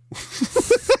 Yeah.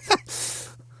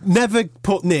 Never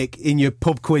put Nick in your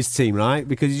pub quiz team, right?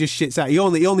 Because he just shits out. He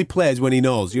only plays when he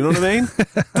knows. You know what I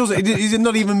mean? He's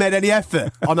not even made any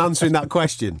effort on answering that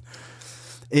question.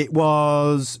 It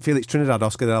was Felix Trinidad,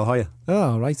 Oscar de la Hoya.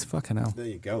 Oh, right, fucking hell. There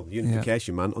you go.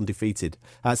 Unification, man. Undefeated.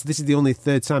 So this is the only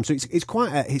third time. So it's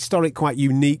quite a historic, quite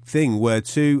unique thing where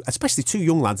especially two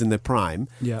young lads in their prime,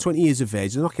 20 years of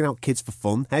age, they're knocking out kids for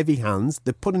fun, heavy hands.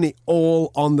 They're putting it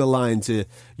all on the line to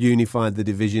unify the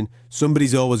division.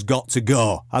 Somebody's always got to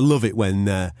go. I love it when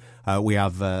we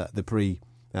have the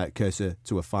precursor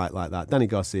to a fight like that. Danny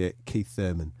Garcia, Keith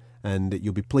Thurman. And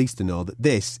you'll be pleased to know that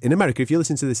this, in America, if you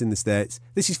listen to this in the States,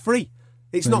 this is free.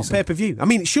 It's not pay-per-view. I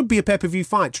mean, it should be a pay-per-view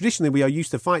fight. Traditionally, we are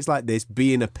used to fights like this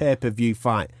being a pay-per-view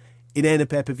fight. It ain't a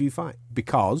pay-per-view fight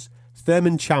because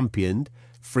Thurman championed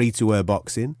free-to-air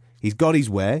boxing. He's got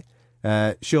his way.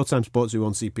 Showtime Sports, who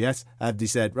on CBS, they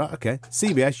said, right, okay,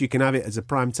 CBS, you can have it as a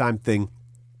prime-time thing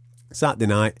Saturday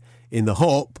night in the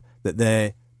hope that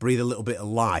they breathe a little bit of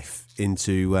life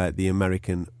into the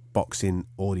American boxing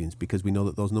audience, because we know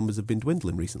that those numbers have been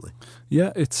dwindling recently.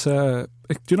 Yeah, it's do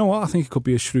you know what? I think it could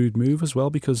be a shrewd move as well,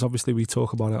 because obviously we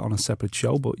talk about it on a separate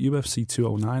show, but UFC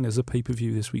 209 is a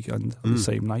pay-per-view this weekend on the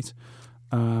same night,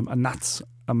 and that's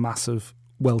a massive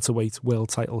welterweight world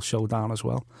title showdown as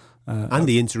well. And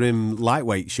the interim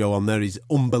lightweight show on there is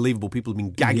unbelievable. People have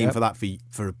been gagging for that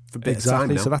for a bit of time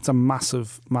now. So that's a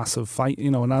massive fight,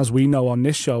 you know. And as we know on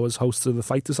this show, as hosts of the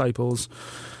Fight Disciples,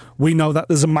 we know that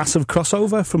there's a massive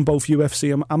crossover from both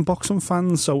UFC and boxing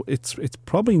fans. So it's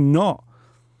probably not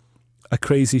a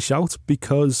crazy shout,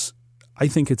 because I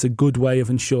think it's a good way of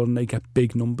ensuring they get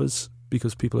big numbers,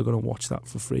 because people are going to watch that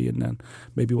for free and then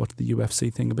maybe watch the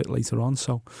UFC thing a bit later on.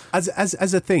 So as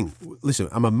a thing, listen,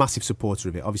 I'm a massive supporter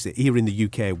of it. Obviously, here in the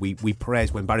UK, we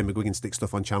praise when Barry McGuigan sticks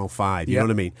stuff on Channel 5. You know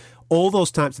what I mean? All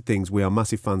those types of things we are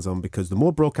massive fans on, because the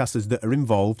more broadcasters that are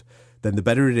involved, then the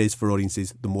better it is for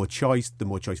audiences. The more choice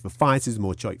for fighters, the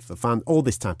more choice for fans, all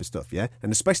this type of stuff, yeah?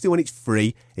 And especially when it's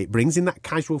free, it brings in that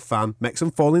casual fan, makes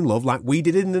them fall in love like we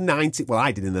did in the 90s. Well,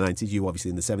 I did in the 90s, you obviously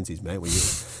in the 70s, mate, when you...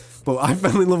 But I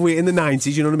fell in love with it in the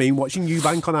 90s, you know what I mean? Watching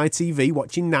Eubank on ITV,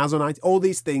 watching Naz on ITV, all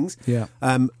these things. Yeah.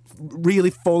 Really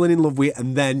falling in love with it,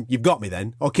 and then you've got me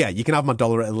then. Okay, you can have my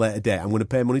dollar at a later date. I'm going to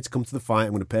pay money to come to the fight.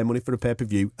 I'm going to pay money for a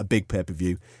pay-per-view, a big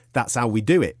pay-per-view. That's how we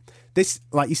do it. This,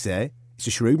 like you say, it's a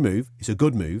shrewd move. It's a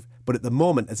good move. But at the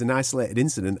moment, as an isolated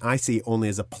incident, I see it only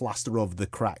as a plaster over the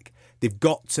crack. They've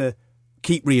got to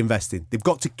keep reinvesting. They've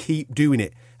got to keep doing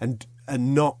it and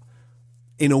not,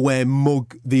 in a way,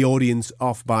 mug the audience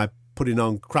off by putting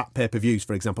on crap pay-per-views,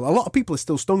 for example. A lot of people are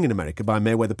still stung in America by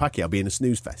Mayweather-Pacquiao being a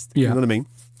snooze fest. You know what I mean?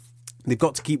 They've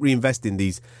got to keep reinvesting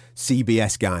these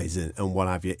CBS guys and what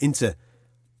have you into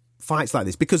fights like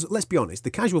this. Because, let's be honest,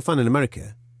 the casual fan in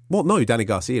America won't know who Danny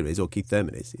Garcia is or Keith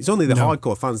Thurman is. It's only the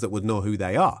hardcore fans that would know who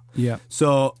they are. Yeah.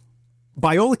 So,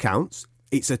 by all accounts,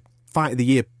 it's a fight of the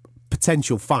year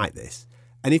potential fight, this.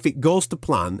 And if it goes to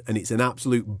plan and it's an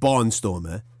absolute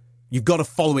barnstormer, you've got to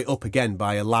follow it up again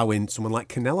by allowing someone like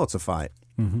Canelo to fight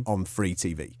on free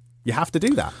TV. You have to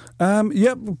do that.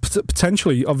 Yeah,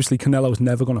 potentially. Obviously, Canelo's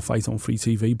never going to fight on free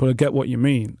TV, but I get what you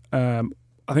mean. I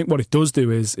think what it does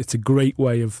do is it's a great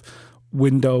way of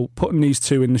putting these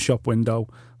two in the shop window,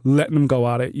 letting them go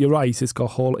at it. You're right. It's got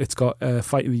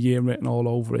Fight of the Year written all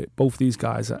over it. Both these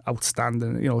guys are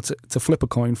outstanding. You know, it's a flip a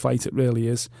coin fight. It really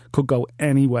is. Could go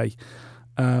any way.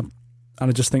 And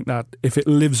I just think that if it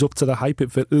lives up to the hype,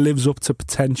 if it lives up to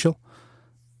potential,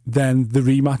 then the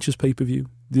rematch is pay-per-view.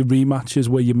 The rematch is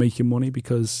where you're making money,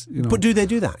 because, you know. But do they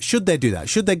do that? Should they do that?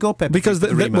 Should they go pay-per-view? Because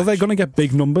they're going to get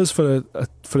big numbers for a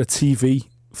TV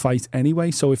fight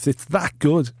anyway. So if it's that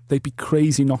good, they'd be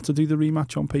crazy not to do the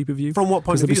rematch on pay-per-view. From what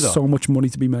point of view, though? There's so much money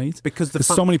to be made. Because there's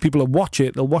so many people that watch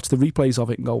it, they'll watch the replays of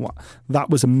it and go, that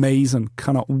was amazing,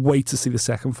 cannot wait to see the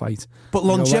second fight. But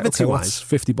longevity-wise...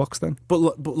 $50 then.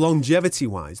 But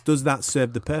longevity-wise, does that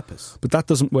serve the purpose? But that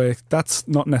doesn't work. That's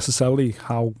not necessarily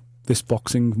how this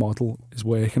boxing model is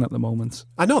working at the moment.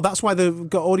 I know, that's why they've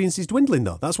got audiences dwindling,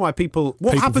 though. That's why people...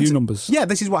 What Pay-per-view happens? numbers. Yeah,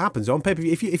 this is what happens on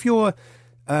pay-per-view. If you're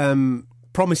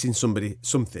promising somebody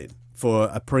something for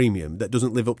a premium that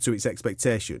doesn't live up to its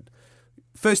expectation,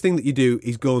 first thing that you do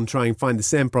is go and try and find the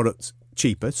same product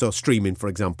cheaper, so streaming, for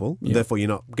example. Yeah. Therefore, you're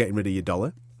not getting rid of your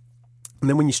dollar. And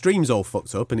then when your stream's all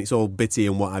fucked up and it's all bitty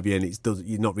and what have you, and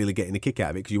you're not really getting a kick out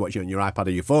of it because you watch it on your iPad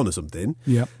or your phone or something,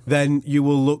 Yeah. then you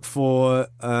will look for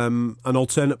an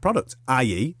alternate product,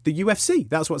 i.e. the UFC.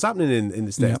 That's what's happening in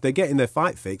the States. Yeah. They're getting their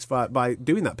fight fixed by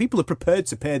doing that. People are prepared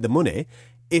to pay the money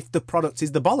if the product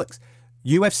is the bollocks.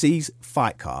 UFC's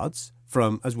fight cards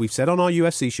from, as we've said on our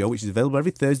UFC show, which is available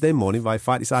every Thursday morning via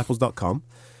fightdisciples.com,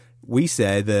 we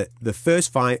say that the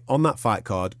first fight on that fight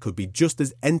card could be just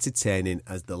as entertaining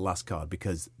as the last card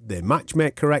because they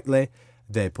matchmake correctly,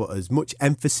 they put as much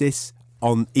emphasis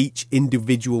on each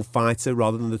individual fighter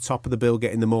rather than the top of the bill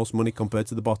getting the most money compared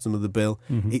to the bottom of the bill.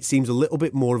 Mm-hmm. It seems a little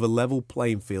bit more of a level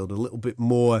playing field, a little bit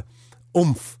more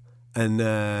oomph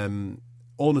and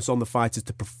onus on the fighters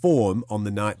to perform on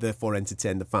the night, therefore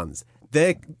entertain the fans.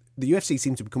 The UFC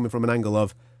seems to be coming from an angle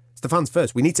of, it's the fans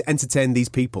first. We need to entertain these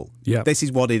people. Yeah. This is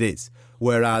what it is.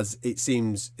 Whereas it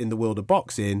seems in the world of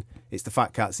boxing, it's the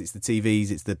fat cats, it's the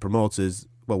TVs, it's the promoters.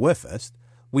 Well, we're first.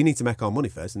 We need to make our money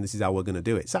first, and this is how we're going to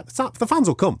do it. The fans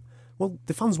will come. Well,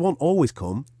 the fans won't always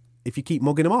come if you keep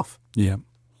mugging them off. Yeah.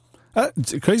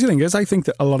 The crazy thing is, I think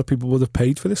that a lot of people would have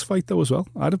paid for this fight though as well.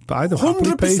 I'd have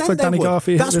happily paid for Danny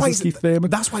Garcia versus Keith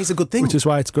Thurman. That's why it's a good thing. Which is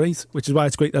why it's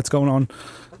great. That's going on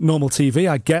normal TV.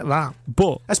 I get that,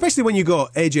 but especially when you go,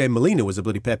 AJ and Molina was a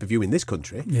bloody pay-per-view in this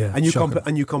country. Yeah, and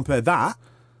you compare that.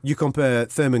 You compare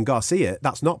Thurman Garcia,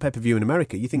 that's not pay-per-view in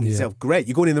America. You think to yourself, great,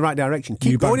 you're going in the right direction.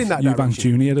 Keep going in that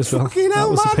direction. Eubank Jr. as well. Fucking hell,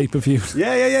 that was man. a pay-per-view.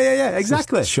 Yeah,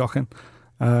 exactly. It's shocking.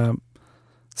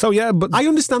 So yeah, but I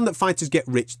understand that fighters get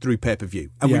rich through pay-per-view,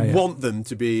 and we Yeah. want them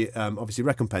to be obviously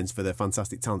recompensed for their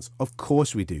fantastic talents. Of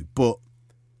course we do, but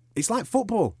it's like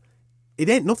football. It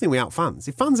ain't nothing without fans.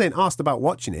 If fans ain't asked about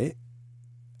watching it,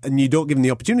 and you don't give them the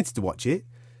opportunity to watch it,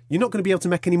 you're not going to be able to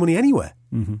make any money anywhere.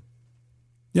 Mm-hmm.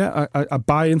 Yeah, I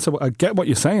buy into. I get what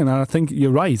you're saying, and I think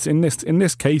you're right. In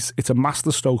this case, it's a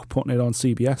masterstroke putting it on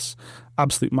CBS,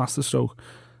 absolute masterstroke.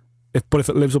 But if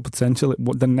it lives up to potential,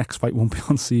 the next fight won't be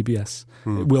on CBS.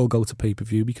 It will go to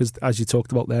pay-per-view because, as you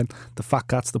talked about then, the fat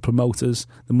cats, the promoters,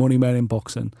 the money men in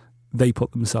boxing, they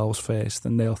put themselves first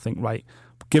and they'll think, right,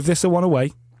 give this a one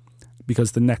away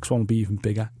because the next one will be even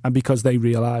bigger. And because they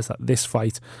realise that this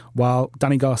fight, while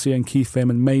Danny Garcia and Keith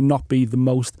Thurman may not be the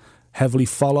most heavily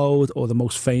followed or the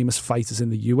most famous fighters in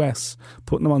the US,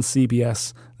 putting them on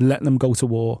CBS, letting them go to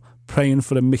war, praying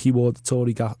for a Mickey Ward,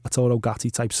 Toro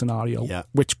Gatti type scenario,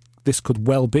 which this could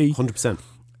well be. 100%.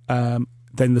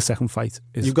 Then the second fight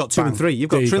is You've got 2 and 3. You've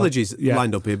got trilogies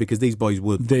lined up here because these boys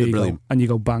would. There you brilliant. go. And you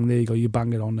go bang, there you go. You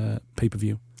bang it on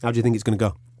pay-per-view. How do you think it's going to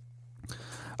go?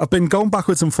 I've been going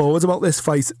backwards and forwards about this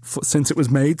fight since it was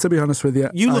made, to be honest with you.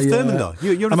 You love Thurman, though.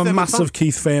 You're I'm a Thurman massive fan.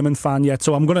 Keith Thurman fan,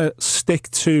 so I'm going to stick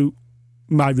to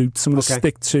my roots. I'm going to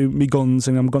stick to my guns,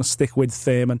 and I'm going to stick with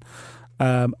Thurman.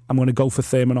 I'm going to go for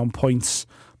Thurman on points.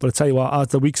 But I tell you what, as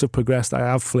the weeks have progressed, I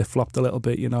have flip-flopped a little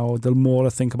bit. The more I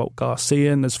think about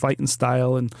Garcia and his fighting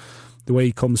style and the way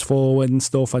he comes forward and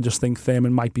stuff, I just think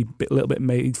Thurman might be a little bit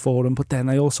made for him. But then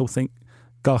I also think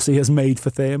Garcia's made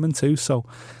for Thurman too. So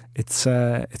it's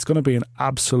going to be an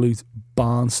absolute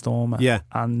barnstormer. Yeah.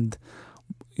 And,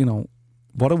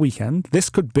 what a weekend.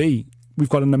 This could be. We've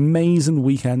got an amazing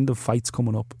weekend of fights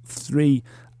coming up. 3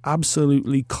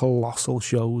 absolutely colossal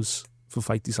shows for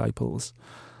Fight Disciples.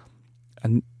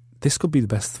 And this could be the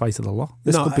best fight of the lot.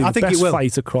 This could be the best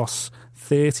fight across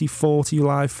 30, 40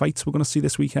 live fights we're going to see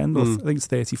this weekend. I think it's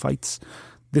 30 fights.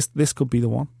 This could be the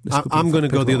one. I'm going to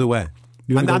go the other way.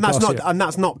 And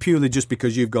that's not purely just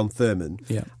because you've gone Thurman.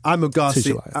 Yeah. I'm a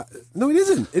Garcia. No, it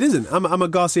isn't. It isn't. I'm a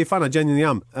Garcia fan. I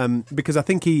genuinely am. Because I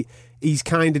think he's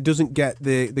kind of doesn't get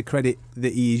the credit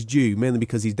that he is due, mainly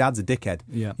because his dad's a dickhead.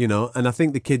 Yeah. And I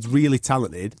think the kid's really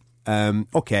talented.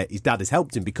 His dad has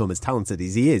helped him become as talented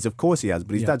as he is. Of course he has,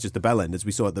 but his dad's just a bellend, as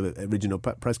we saw at the original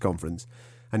press conference.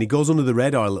 And he goes under the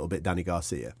radar a little bit, Danny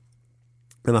Garcia.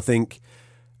 And I think,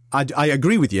 I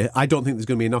agree with you. I don't think there's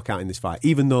going to be a knockout in this fight,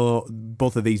 even though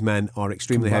both of these men are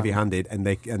extremely heavy-handed and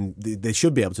they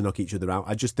should be able to knock each other out.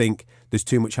 I just think there's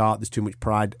too much heart, there's too much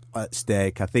pride at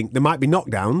stake. I think there might be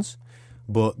knockdowns,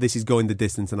 but this is going the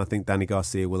distance, and I think Danny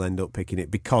Garcia will end up picking it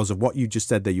because of what you just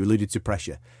said there. You alluded to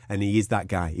pressure, and he is that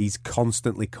guy. He's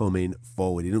constantly coming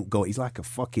forward. He don't go. He's like a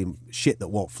fucking shit that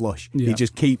won't flush. Yeah. He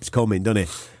just keeps coming, doesn't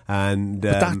he? And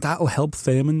But that'll help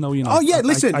Thurman, though. You know. Oh, yeah,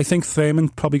 listen. I think Thurman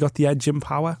probably got the edge in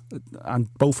power,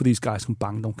 and both of these guys can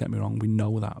bang. Don't get me wrong. We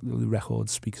know that the record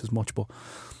speaks as much, but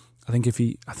I think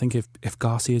if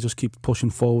Garcia just keeps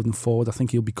pushing forward and forward, I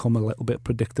think he'll become a little bit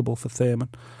predictable for Thurman.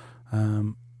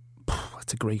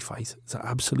 It's a great fight. It's an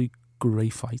absolute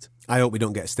great fight. I hope we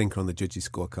don't get a stinker on the judges'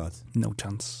 scorecard. No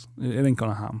chance. It ain't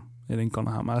gonna happen.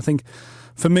 I think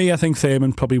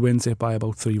Thurman probably wins it by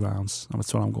about 3 rounds, and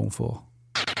that's what I'm going for.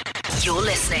 You're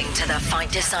listening to the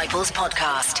Fight Disciples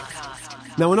podcast.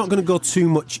 Now, we're not going to go too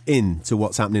much into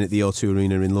what's happening at the O2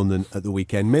 Arena in London at the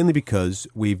weekend, mainly because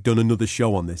we've done another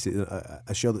show on this,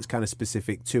 a show that's kind of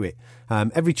specific to it.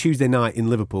 Every Tuesday night in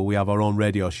Liverpool, we have our own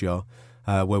radio show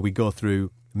where we go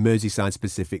through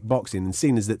Merseyside-specific boxing. And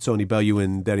seeing as that Tony Bellew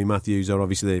and Derry Matthews are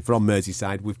obviously from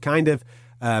Merseyside, we've kind of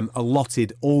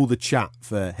allotted all the chat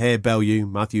for Hay Bellew,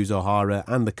 Matthews O'Hara,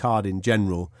 and the card in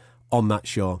general on that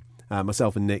show.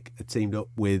 Myself and Nick have teamed up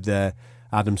with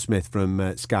Adam Smith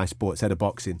from Sky Sports, head of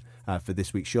boxing, for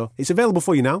this week's show. It's available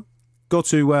for you now. Go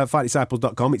to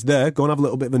fightdisciples.com. It's there. Go and have a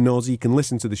little bit of a nosy. You can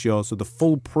listen to the show. So the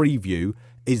full preview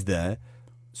is there.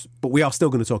 But we are still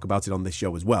going to talk about it on this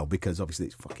show as well, because obviously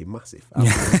it's fucking massive.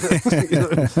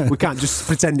 We can't just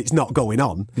pretend it's not going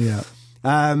on. Yeah.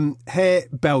 Hay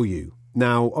Bellew.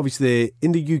 Now, obviously,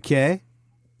 in the UK,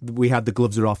 we had the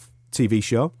Gloves Are Off TV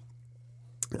show.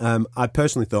 I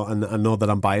personally thought, and I know that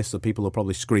I'm biased, so people will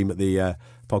probably scream at the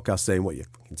podcast saying what you're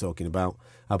fucking talking about.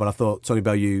 But I thought Tony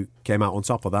Bellew came out on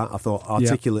top of that. I thought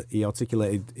he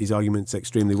articulated his arguments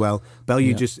extremely well.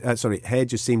 Hay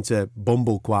just seemed to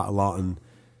bumble quite a lot, and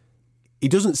he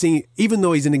doesn't seem, even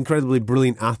though he's an incredibly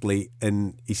brilliant athlete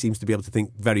and he seems to be able to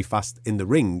think very fast in the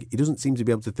ring, he doesn't seem to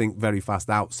be able to think very fast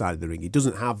outside of the ring. He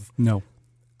doesn't have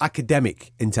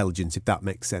academic intelligence, if that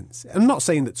makes sense. I'm not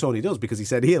saying that Tony does, because he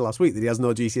said here last week that he has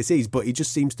no GCSEs, but he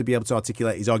just seems to be able to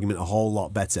articulate his argument a whole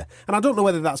lot better. And I don't know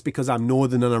whether that's because I'm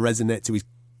northern and I resonate to his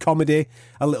comedy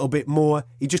a little bit more.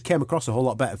 He just came across a whole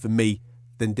lot better for me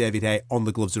than David Hay on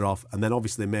The Gloves Are Off. And then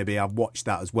obviously maybe I've watched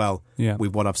that as well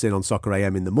with what I've seen on Soccer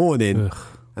AM in the morning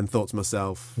and thought to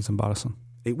myself, it's embarrassing.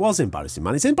 It was embarrassing,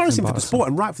 man. It's embarrassing for the sport,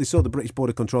 and rightfully so. The British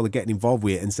Border Controller getting involved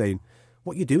with it and saying,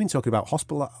 what are you doing talking about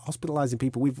hospitalising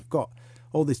people? We've got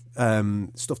all this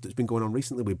stuff that's been going on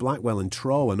recently with Blackwell and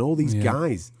Tro and all these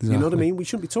guys. Exactly. You know what I mean? We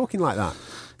shouldn't be talking like that.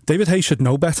 David Hay should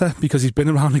know better, because he's been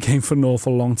around the game for an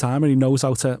awful long time, and he knows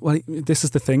how to... Well, this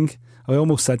is the thing. I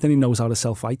almost said that he knows how to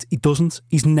sell fights. He doesn't.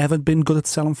 He's never been good at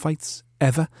selling fights,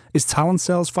 ever. His talent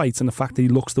sells fights, and the fact that he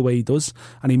looks the way he does,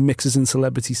 and he mixes in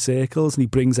celebrity circles, and he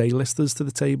brings A-listers to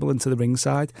the table and to the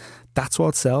ringside, that's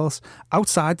what sells.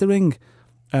 Outside the ring,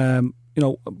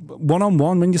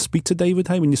 one-on-one, when you speak to David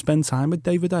Hay, when you spend time with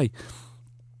David Hay,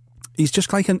 he's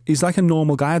just like a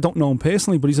normal guy. I don't know him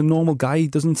personally, but he's a normal guy. He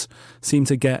doesn't seem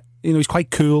to get, he's quite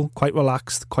cool, quite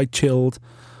relaxed, quite chilled.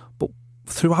 But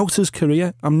throughout his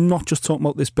career, I'm not just talking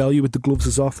about this Bellew with The Gloves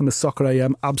Is Off and the Soccer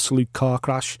AM absolute car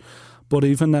crash, but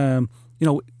even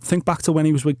think back to when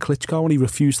he was with Klitschko and he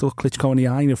refused to look Klitschko in the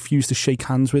eye and he refused to shake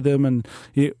hands with him, and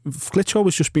Klitschko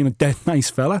was just being a dead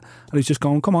nice fella, and he's just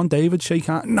going, come on David, shake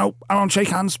hands. No, I don't shake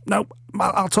hands. No,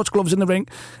 I'll touch gloves in the ring.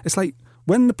 It's like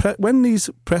when these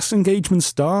press engagements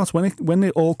start, when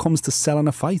it all comes to selling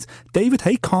a fight, David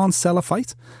Hay can't sell a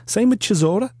fight. Same with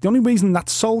Chisora. The only reason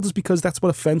that's sold is because that's what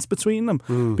a fence between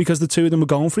them, because the two of them are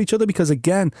going for each other, because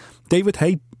again, David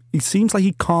Hay, he seems like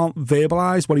he can't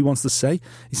verbalise what he wants to say.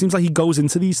 He seems like he goes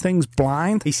into these things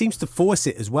blind. He seems to force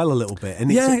it as well a little bit,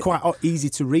 and it's quite easy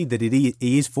to read that he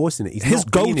is forcing it. He's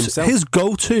not being himself. His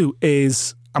go-to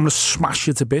is, I'm going to smash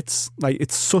you to bits. Like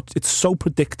it's so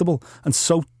predictable and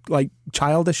so like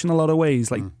childish in a lot of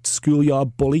ways, like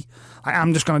schoolyard bully.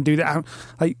 I'm just going to do that.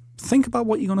 Like, think about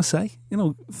what you're going to say.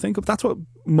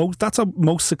 That's how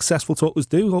most successful talkers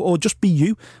do, or just be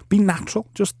you, be natural.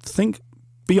 Just think,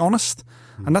 be honest.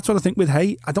 And that's what I think with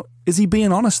Hay. Is he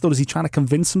being honest, or is he trying to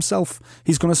convince himself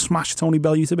he's going to smash Tony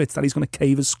Bellew to bits, that he's going to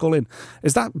cave his skull in?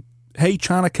 Is that Hay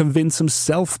trying to convince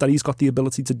himself that he's got the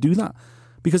ability to do that?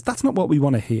 Because that's not what we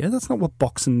want to hear. That's not what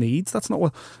boxing needs. That's not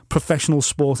what professional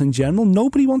sport in general.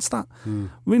 Nobody wants that.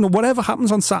 Whatever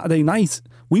happens on Saturday night,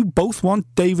 we both want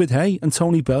David Hay and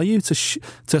Tony Bellew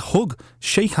to hug,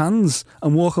 shake hands,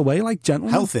 and walk away like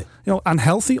gentlemen. Healthy. And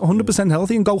healthy, 100%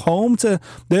 healthy, and go home to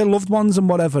their loved ones and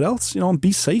whatever else, and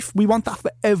be safe. We want that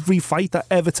for every fight that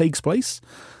ever takes place.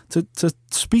 To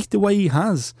speak the way he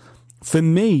has, for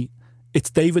me,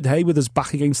 it's David Hay with his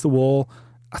back against the wall.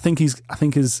 I think he's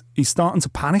starting to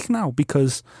panic now,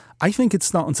 because I think it's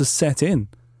starting to set in.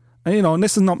 And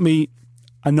this is not me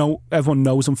I know everyone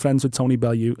knows I'm friends with Tony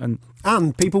Bellew,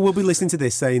 and people will be listening to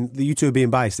this saying that you two are being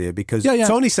biased here because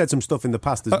Tony said some stuff in the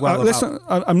past as well. Listen,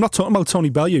 I'm not talking about Tony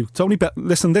Bellew.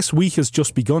 Listen, this week has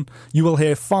just begun. You will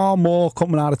hear far more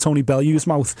coming out of Tony Bellew's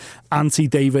mouth,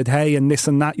 anti-David Hay and this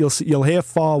and that. You'll hear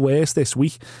far worse this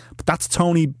week. But that's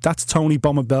Tony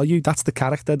Bomber Bellew. That's the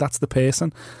character. That's the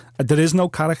person. There is no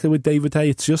character with David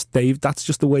Hay. It's just Dave. That's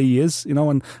just the way he is, you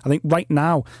know. And I think right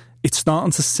now, it's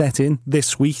starting to set in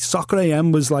this week. Soccer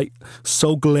AM was like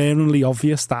so glaringly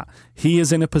obvious that he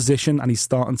is in a position and he's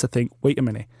starting to think, wait a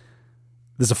minute,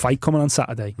 there's a fight coming on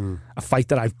Saturday, a fight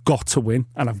that I've got to win,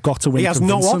 and I've got to win. He has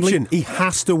no option. He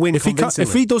has to win convincingly.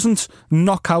 If he doesn't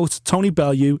knock out Tony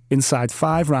Bellew inside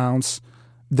 5 rounds,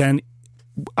 then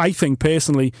I think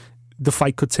personally the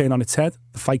fight could turn on its head.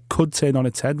 The fight could turn on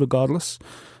its head regardless.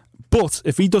 But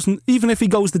if he doesn't, even if he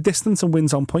goes the distance and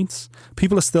wins on points,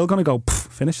 people are still going to go,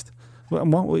 finished.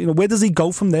 Where does he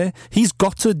go from there? He's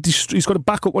got to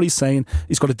back up what he's saying.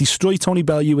 He's got to destroy Tony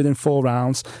Bellew within 4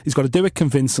 rounds. He's got to do it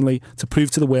convincingly to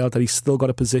prove to the world that he's still got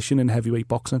a position in heavyweight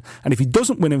boxing. And if he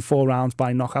doesn't win in 4 rounds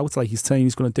by knockout, like he's saying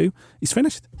he's going to do, he's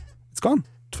finished. It's gone.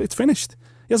 It's finished.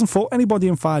 He hasn't fought anybody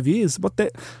in 5 years. But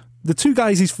the 2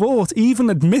 guys he's fought even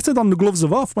admitted on the gloves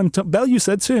of off when Bellew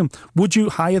said to him, would you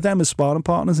hire them as sparring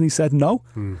partners? And he said no.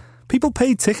 People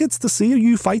paid tickets to see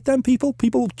you fight them. People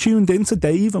tuned in to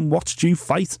Dave and watched you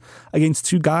fight against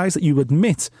 2 guys that you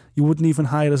admit you wouldn't even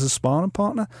hire as a sparring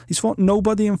partner. He's fought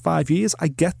nobody in 5 years. I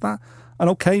get that. And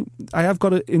okay, I have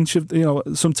got an inch of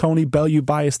some Tony Bellew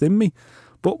biased in me.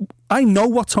 But I know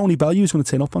what Tony Bellew is going to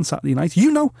turn up on Saturday night.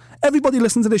 You know, everybody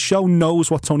listening to this show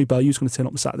knows what Tony Bellew is going to turn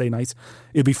up on Saturday night.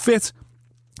 He'll be fit,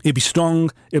 he'll be strong,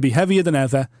 he'll be heavier than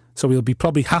ever, so he'll be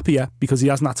probably happier because he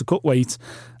hasn't had to cut weight.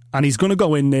 And he's going to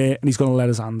go in there and he's going to let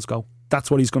his hands go. That's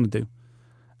what he's going to do.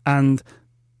 And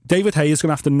David Hay is going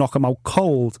to have to knock him out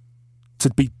cold to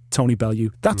beat Tony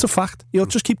Bellew. That's a fact. He'll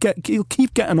just keep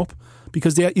getting up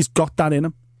because he's got that in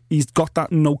him. He's got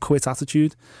that no quit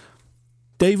attitude.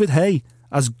 David Hay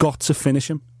has got to finish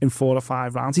him in 4 or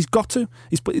 5 rounds. He's got to.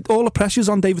 He's put all the pressure's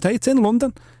on David Hay. It's in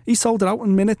London. He sold it out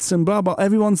in minutes and blah blah.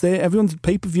 Everyone's there. Everyone's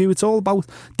pay-per-view. It's all about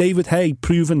David Hay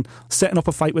setting up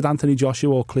a fight with Anthony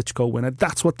Joshua or Klitschko winner.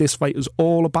 That's what this fight is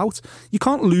all about. You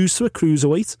can't lose to a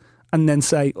cruiserweight and then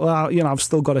say, well, I've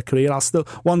still got a career.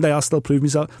 One day I'll still prove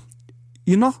myself.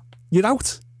 You're not. You're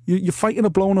out. You're fighting a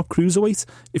blown-up cruiserweight.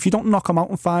 If you don't knock him out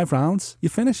in 5 rounds, you're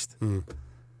finished.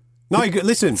 No,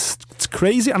 listen. It's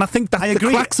crazy, and I think that the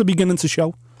cracks are beginning to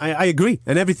show. I agree.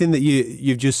 And everything that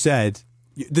you've just said,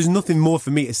 there's nothing more for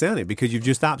me to say on it because you've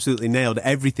just absolutely nailed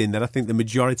everything that I think the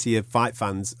majority of fight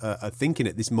fans are thinking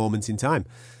at this moment in time.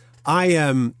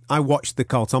 I watched the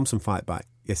Carl Thompson fight back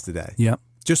yesterday. Yeah.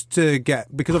 Just to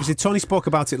because obviously Tony spoke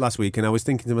about it last week, and I was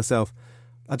thinking to myself,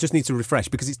 I just need to refresh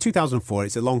because it's 2004.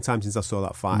 It's a long time since I saw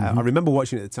that fight. I remember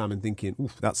watching it at the time and thinking,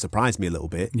 oof, that surprised me a little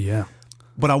bit. Yeah.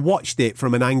 But I watched it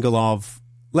from an angle of,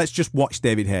 let's just watch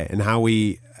David Hay and how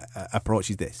he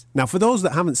approaches this. Now, for those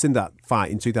that haven't seen that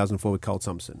fight in 2004 with Carl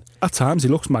Thompson, at times he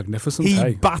looks magnificent.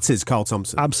 He batters Carl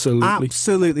Thompson.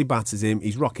 Absolutely batters him.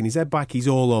 He's rocking his head back. He's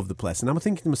all over the place. And I'm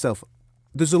thinking to myself,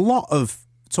 there's a lot of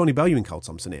Tony Bellew and Carl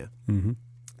Thompson here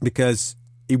because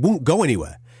he won't go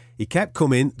anywhere. He kept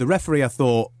coming. The referee, I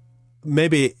thought,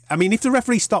 if the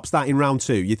referee stops that in round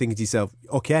 2, you're thinking to yourself,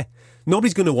 okay,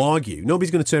 nobody's going to argue.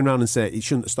 Nobody's going to turn around and say it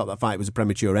shouldn't have stopped that fight. It was a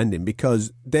premature ending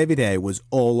because David Hay was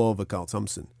all over Carl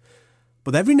Thompson.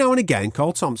 But every now and again,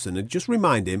 Carl Thompson would just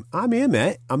remind him, I'm here,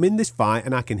 mate. I'm in this fight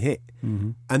and I can hit.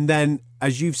 And then,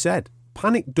 as you've said,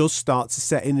 panic does start to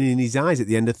set in his eyes at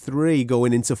the end of 3,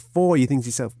 going into 4. You think to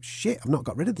yourself, shit, I've not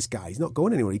got rid of this guy. He's not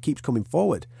going anywhere. He keeps coming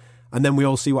forward. And then we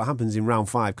all see what happens in round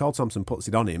 5. Carl Thompson puts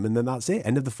it on him and then that's it.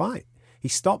 End of the fight. He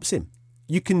stops him.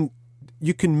 You can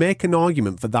make an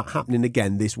argument for that happening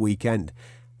again this weekend.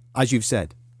 As you've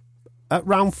said, at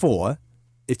round 4,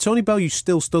 if Tony Bellew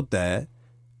still stood there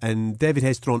and David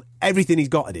Hay's thrown everything he's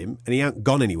got at him and he hasn't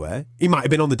gone anywhere, he might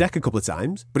have been on the deck a couple of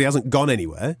times, but he hasn't gone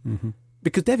anywhere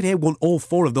because David Hay won all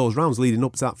 4 of those rounds leading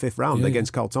up to that 5th round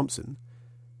against Carl Thompson.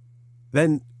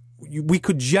 Then we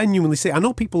could genuinely say, I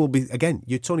know people will be, again,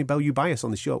 you're Tony Bellew bias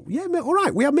on the show. Yeah, mate, all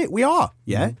right, we admit we are,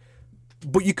 yeah?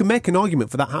 But you can make an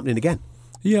argument for that happening again.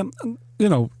 Yeah,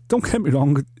 don't get me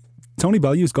wrong. Tony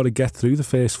Bellew's got to get through the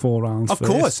first 4 rounds. Of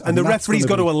course, and the referee's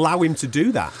got to allow him to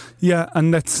do that. Yeah,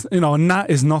 and that's and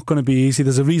that is not going to be easy.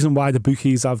 There's a reason why the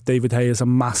bookies have David Hay as a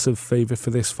massive favourite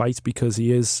for this fight because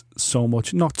he is so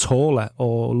much not taller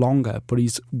or longer, but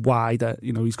he's wider.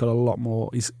 He's got a lot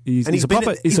more. He's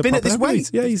been at this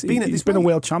weight. Yeah, he's been a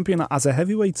world champion as a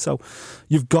heavyweight. So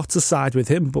you've got to side with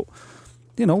him. But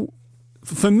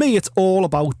for me, it's all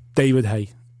about David Hay.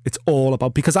 It's all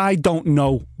about, because I don't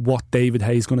know what David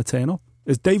Haye is going to turn up.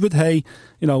 Is David Haye,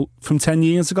 from 10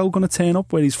 years ago going to turn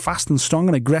up where he's fast and strong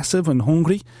and aggressive and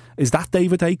hungry? Is that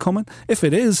David Haye coming? If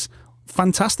it is,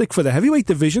 fantastic for the heavyweight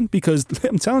division, because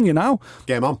I'm telling you now,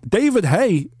 game on. David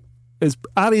Haye is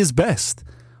at his best,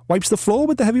 wipes the floor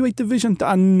with the heavyweight division.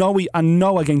 I know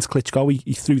against Klitschko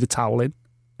he threw the towel in,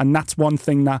 and that's one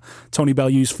thing that Tony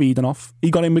Bellew's feeding off. He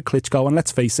got in with Klitschko, and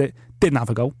let's face it, didn't have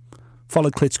a go.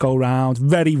 Followed Klitschko around,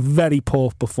 very, very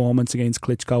poor performance against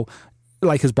Klitschko.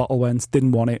 Like his bottle went,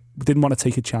 didn't want to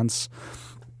take a chance.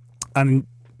 And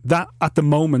that, at the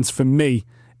moment, for me,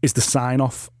 is the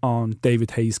sign-off on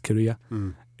David Haye's career.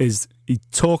 Is he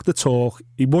talked the talk,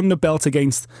 he won the belt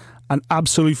against an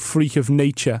absolute freak of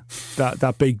nature,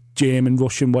 that big German,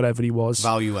 Russian, whatever he was.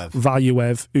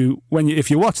 Valuev, who,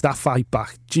 if you watch that fight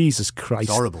back, Jesus Christ.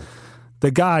 It's horrible.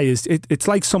 The guy it's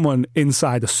like someone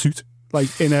inside a suit.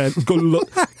 Like in a good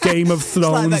Game of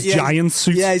Thrones like giant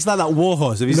suit. Yeah, it's like that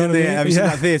Warhorse. Have you seen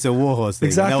that theatre Warhorse thing?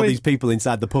 Exactly. All these people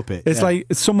inside the puppet. It's like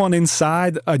it's someone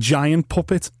inside a giant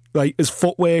puppet. Like his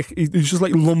footwork, he's just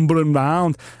like lumbering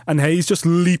round, and Haye's just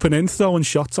leaping in, throwing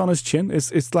shots on his chin.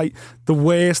 It's like the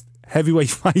worst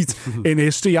heavyweight fight in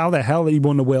history. How the hell he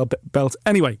won the world belt?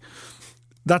 Anyway,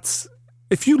 that's,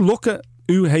 if you look at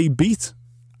who Haye beat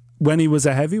when he was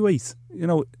a heavyweight,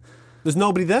 there's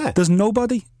nobody there. There's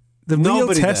nobody. The real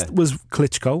test there was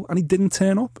Klitschko, and he didn't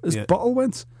turn up. His bottle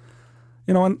went.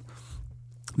 And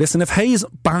listen, if Haye's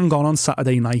bang on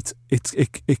Saturday night,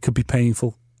 it could be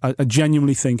painful. I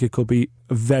genuinely think it could be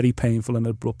very painful and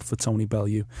abrupt for Tony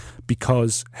Bellew,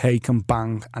 because Haye can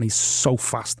bang, and he's so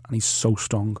fast and he's so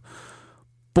strong.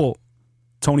 But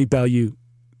Tony Bellew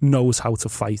knows how to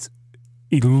fight.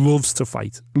 He loves to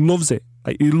fight. Loves it.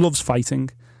 He loves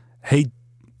fighting. Haye,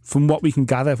 from what we can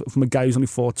gather from a guy who's only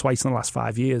fought twice in the last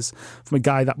 5 years, from a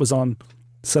guy that was on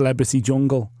Celebrity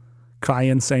Jungle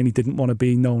crying, saying he didn't want to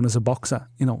be known as a boxer,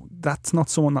 that's not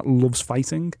someone that loves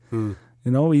fighting.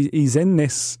 He's in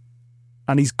this,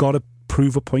 and he's got to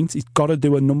prove a point. He's got to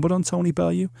do a number on Tony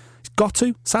Bellew. He's got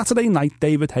to. Saturday night,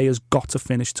 David Haye has got to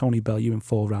finish Tony Bellew in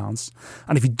 4 rounds.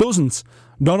 And if he doesn't,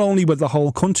 not only would the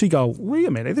whole country go, wait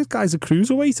a minute, this guy's a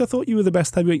cruiserweight, I thought you were the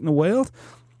best heavyweight in the world.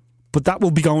 But that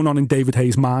will be going on in David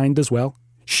Haye's mind as well.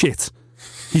 Shit.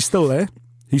 He's still there.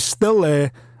 He's still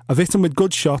there. I've hit him with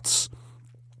good shots,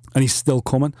 and he's still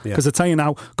coming. Because I tell you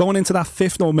now, going into that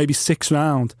 5th or maybe 6th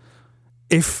round,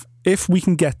 if we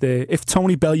can get there, if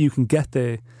Tony Bellew can get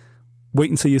there,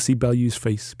 wait until you see Bellew's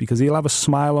face, because he'll have a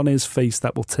smile on his face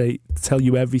that will tell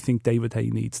you everything David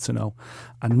Haye needs to know.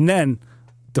 And then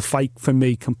the fight, for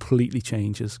me, completely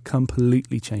changes.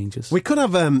 We could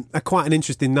have quite an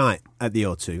interesting night at the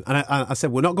O2. And I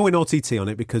said we're not going OTT on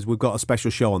it because we've got a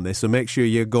special show on this. So make sure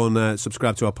you go and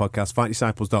subscribe to our podcast,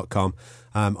 fightdisciples.com.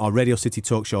 Our Radio City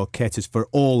talk show caters for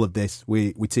all of this.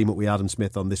 We team up with Adam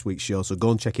Smith on this week's show, so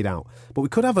go and check it out. But we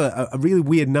could have a really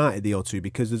weird night at the O2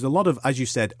 because there's a lot of, as you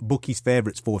said, bookies'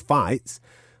 favourites for fights.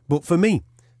 But for me,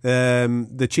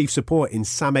 the chief support in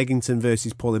Sam Eggington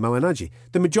versus Paulie Malignaggi.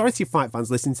 The majority of fight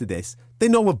fans listening to this, they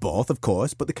know of both, of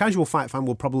course, but the casual fight fan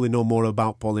will probably know more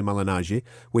about Paulie Malignaggi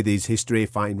with his history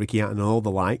of fighting Ricky Hatton and all the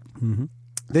like. Mm-hmm.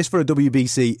 This for a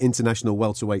WBC International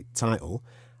Welterweight title.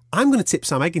 I'm going to tip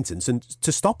Sam Eggington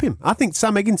to stop him. I think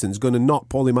Sam Eggington's going to knock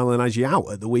Paulie Malignaggi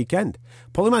out at the weekend.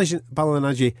 Paulie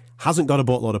Malignaggi hasn't got a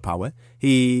boatload of power.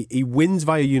 He wins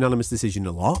via unanimous decision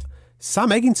a lot. Sam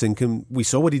Eggington we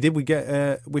saw what he did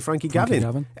with Frankie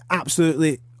Gavin.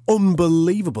 Absolutely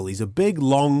unbelievable. He's a big,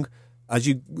 long, as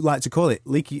you like to call it,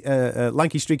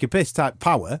 lanky streak of piss type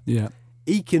power. Yeah.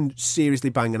 He can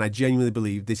seriously bang, and I genuinely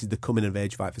believe this is the coming of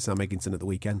age fight for Sam Eggington at the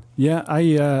weekend. Yeah,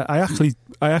 I actually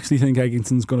think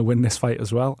Eggington's going to win this fight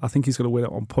as well. I think he's going to win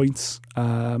it on points.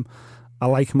 I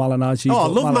like Malignaggi. Oh, I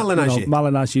love Malignaggi.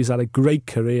 Malignaggi's had a great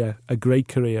career,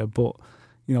 but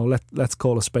let's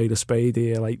call a spade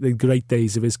here. Like, the great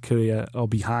days of his career are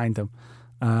behind him.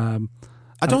 I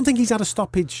don't think he's had a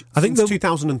stoppage since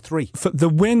 2003. The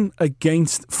win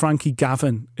against Frankie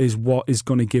Gavin is what is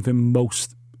going to give him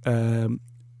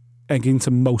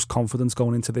Eggington most confidence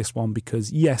going into this one,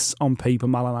 because yes, on paper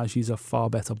Malignaggi's a far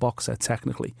better boxer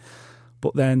technically,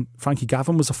 but then Frankie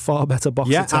Gavin was a far better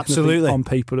boxer technically on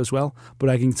paper as well. But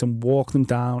Eggington walked him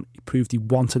down. He proved he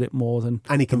wanted it more than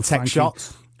and he can take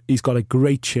shots. He's got a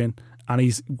great chin, and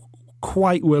he's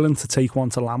quite willing to take one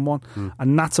to land one.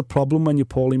 And that's a problem when you're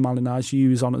Paulie Malignaggi,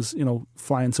 who's on his,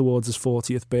 flying towards his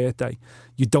 40th birthday.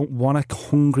 You don't want a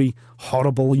hungry,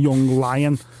 horrible young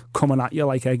lion coming at you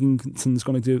like Eggington's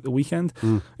going to do at the weekend.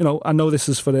 I know this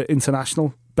is for the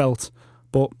international belt,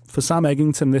 but for Sam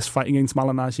Eggington, this fight against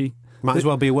Malignaggi, Might as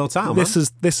well be a world title, this man.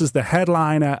 This is the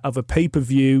headliner of a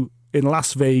pay-per-view in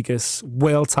Las Vegas,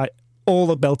 world title, all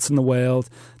the belts in the world.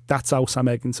 That's how Sam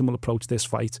Eggington will approach this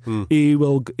fight. He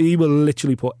will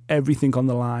literally put everything on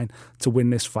the line to win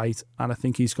this fight, and I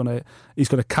think he's gonna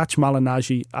catch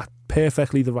Malignaggi at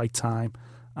perfectly the right time.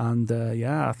 And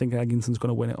I think Eggington's going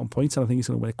to win it on points, and I think he's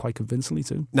going to win it quite convincingly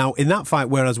too. Now, in that fight,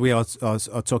 whereas we are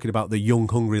talking about the young,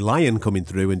 hungry lion coming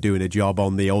through and doing a job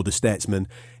on the older statesman,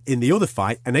 in the other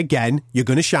fight, and again, you're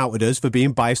going to shout at us for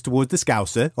being biased towards the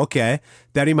Scouser, okay,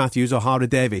 Derry Matthews or Hara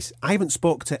Davis. I haven't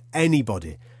spoke to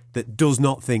anybody that does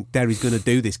not think Derry's going to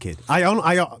do this, kid. I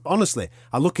honestly,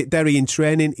 I look at Derry in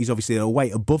training. He's obviously a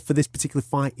weight above for this particular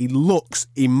fight. He looks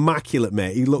immaculate,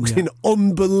 mate. He looks in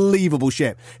unbelievable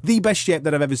shape. The best shape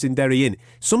that I've ever seen Derry in.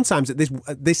 Sometimes at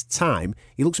this time,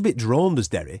 he looks a bit drawn, does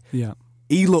Derry? Yeah.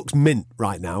 He looks mint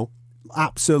right now.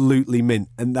 Absolutely mint.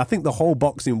 And I think the whole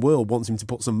boxing world wants him to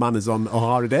put some manners on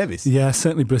O'Hara Davis. Yeah,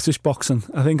 certainly British boxing.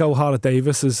 I think O'Hara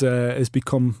Davis has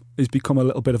become a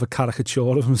little bit of a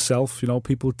caricature of himself. You know,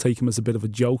 people take him as a bit of a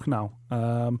joke now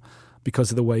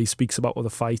because of the way he speaks about other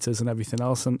fighters and everything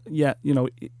else. And yeah, you know,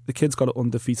 the kid's got an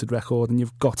undefeated record, and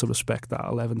you've got to respect that.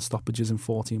 11 stoppages and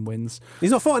 14 wins.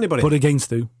 He's not fought anybody. But against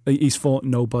who? He's fought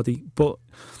nobody. But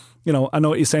you know, I know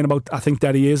what you're saying about, I think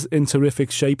Derry is in terrific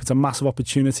shape. It's a massive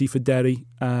opportunity for Derry.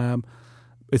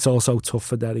 It's also tough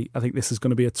for Derry. I think this is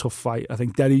going to be a tough fight. I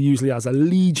think Derry usually has a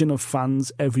legion of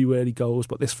fans everywhere he goes,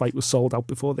 but this fight was sold out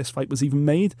before this fight was even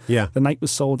made. Yeah. The night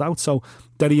was sold out, so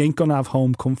Derry ain't going to have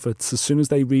home comforts. As soon as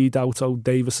they read out, oh,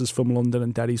 Davis is from London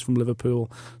and Derry's from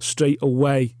Liverpool, straight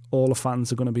away, all the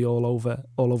fans are going to be all over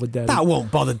Derry. That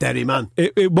won't bother Derry, man.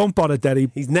 It won't bother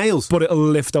Derry. He's nails. But it'll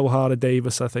lift O'Hara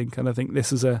Davis, I think. And I think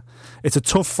this is it's a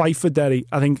tough fight for Derry.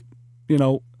 I think, you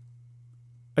know,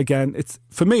 again,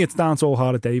 for me, it's down to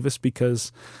O'Hara Davis,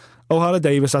 because O'Hara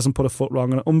Davis hasn't put a foot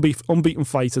wrong. An unbeaten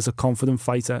fighter is a confident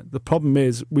fighter. The problem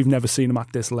is we've never seen him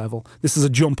at this level. This is a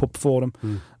jump up for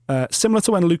him. Similar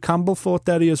to when Luke Campbell fought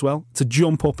Derry as well. It's a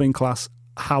jump up in class.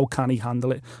 How can he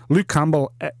handle it? Luke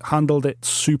Campbell handled it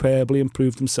superbly and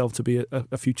proved himself to be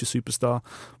a future superstar.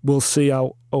 We'll see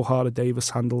how O'Hara Davis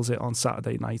handles it on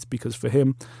Saturday night, because for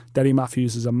him, Derry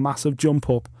Matthews is a massive jump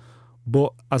up.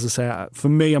 But as I say, for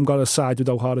me, I'm going to side with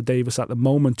O'Hara Davis at the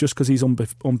moment, just because he's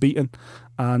unbeaten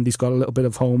and he's got a little bit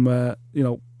of home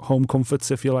comforts,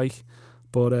 if you like.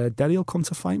 But Derry will come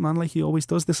to fight, man, like he always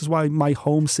does. This is why my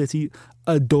home city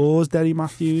adores Derry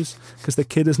Matthews, because the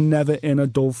kid is never in a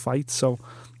dull fight. So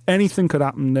anything could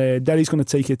happen there. Derry's going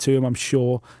to take it to him, I'm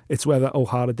sure. It's whether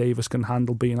O'Hara Davis can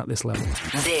handle being at this level.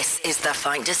 This is the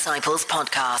Fight Disciples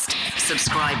podcast.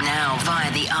 Subscribe now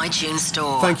via the iTunes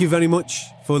store. Thank you very much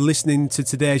for listening to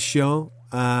today's show.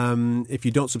 If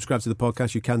you don't subscribe to the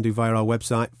podcast, you can do via our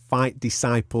website,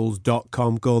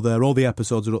 fightdisciples.com. Go there. All the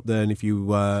episodes are up there. And if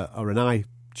you are an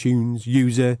iTunes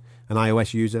user, an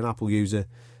iOS user, an Apple user,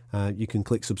 you can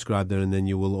click subscribe there, and then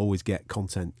you will always get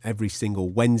content every single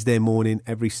Wednesday morning,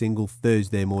 every single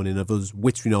Thursday morning of us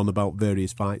whittering on about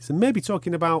various fights and maybe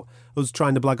talking about us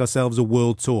trying to blag ourselves a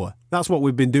world tour. That's what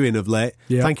we've been doing of late.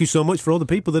 Yeah. Thank you so much for all the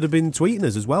people that have been tweeting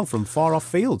us as well from far off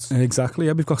fields. Exactly,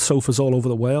 yeah. We've got sofas all over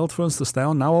the world for us to stay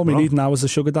on. Now all we need now is a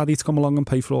sugar daddy to come along and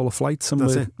pay for all the flights, and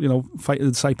Fight of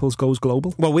the Disciples goes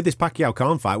global. Well, with this Pacquiao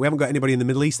Khan fight, we haven't got anybody in the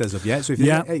Middle East as of yet. So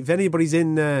if anybody's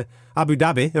in Abu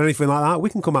Dhabi or anything like that, we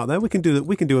can come out there. We can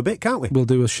do a bit, can't we? We'll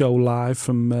do a show live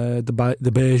from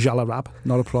the Burj Al Arab.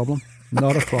 Not a problem.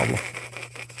 Not a problem.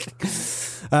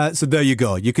 So there you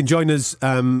go. You can join us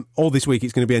all this week.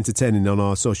 It's going to be entertaining on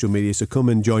our social media, so come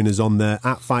and join us on there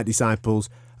at Fight Disciples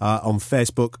on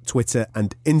Facebook, Twitter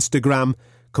and Instagram.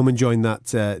 Come and join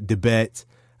that debate.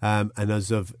 And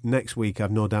as of next week, I've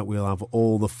no doubt we'll have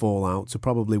all the fallout. So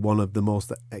probably one of the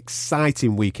most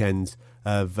exciting weekends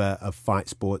of fight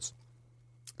sports,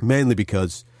 mainly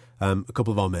because a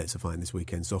couple of our mates are fighting this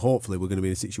weekend. So hopefully we're going to be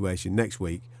in a situation next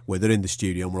week where they're in the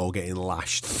studio and we're all getting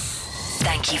lashed.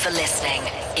 Thank you for listening.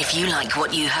 If you like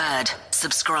what you heard,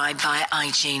 subscribe via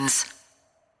iTunes.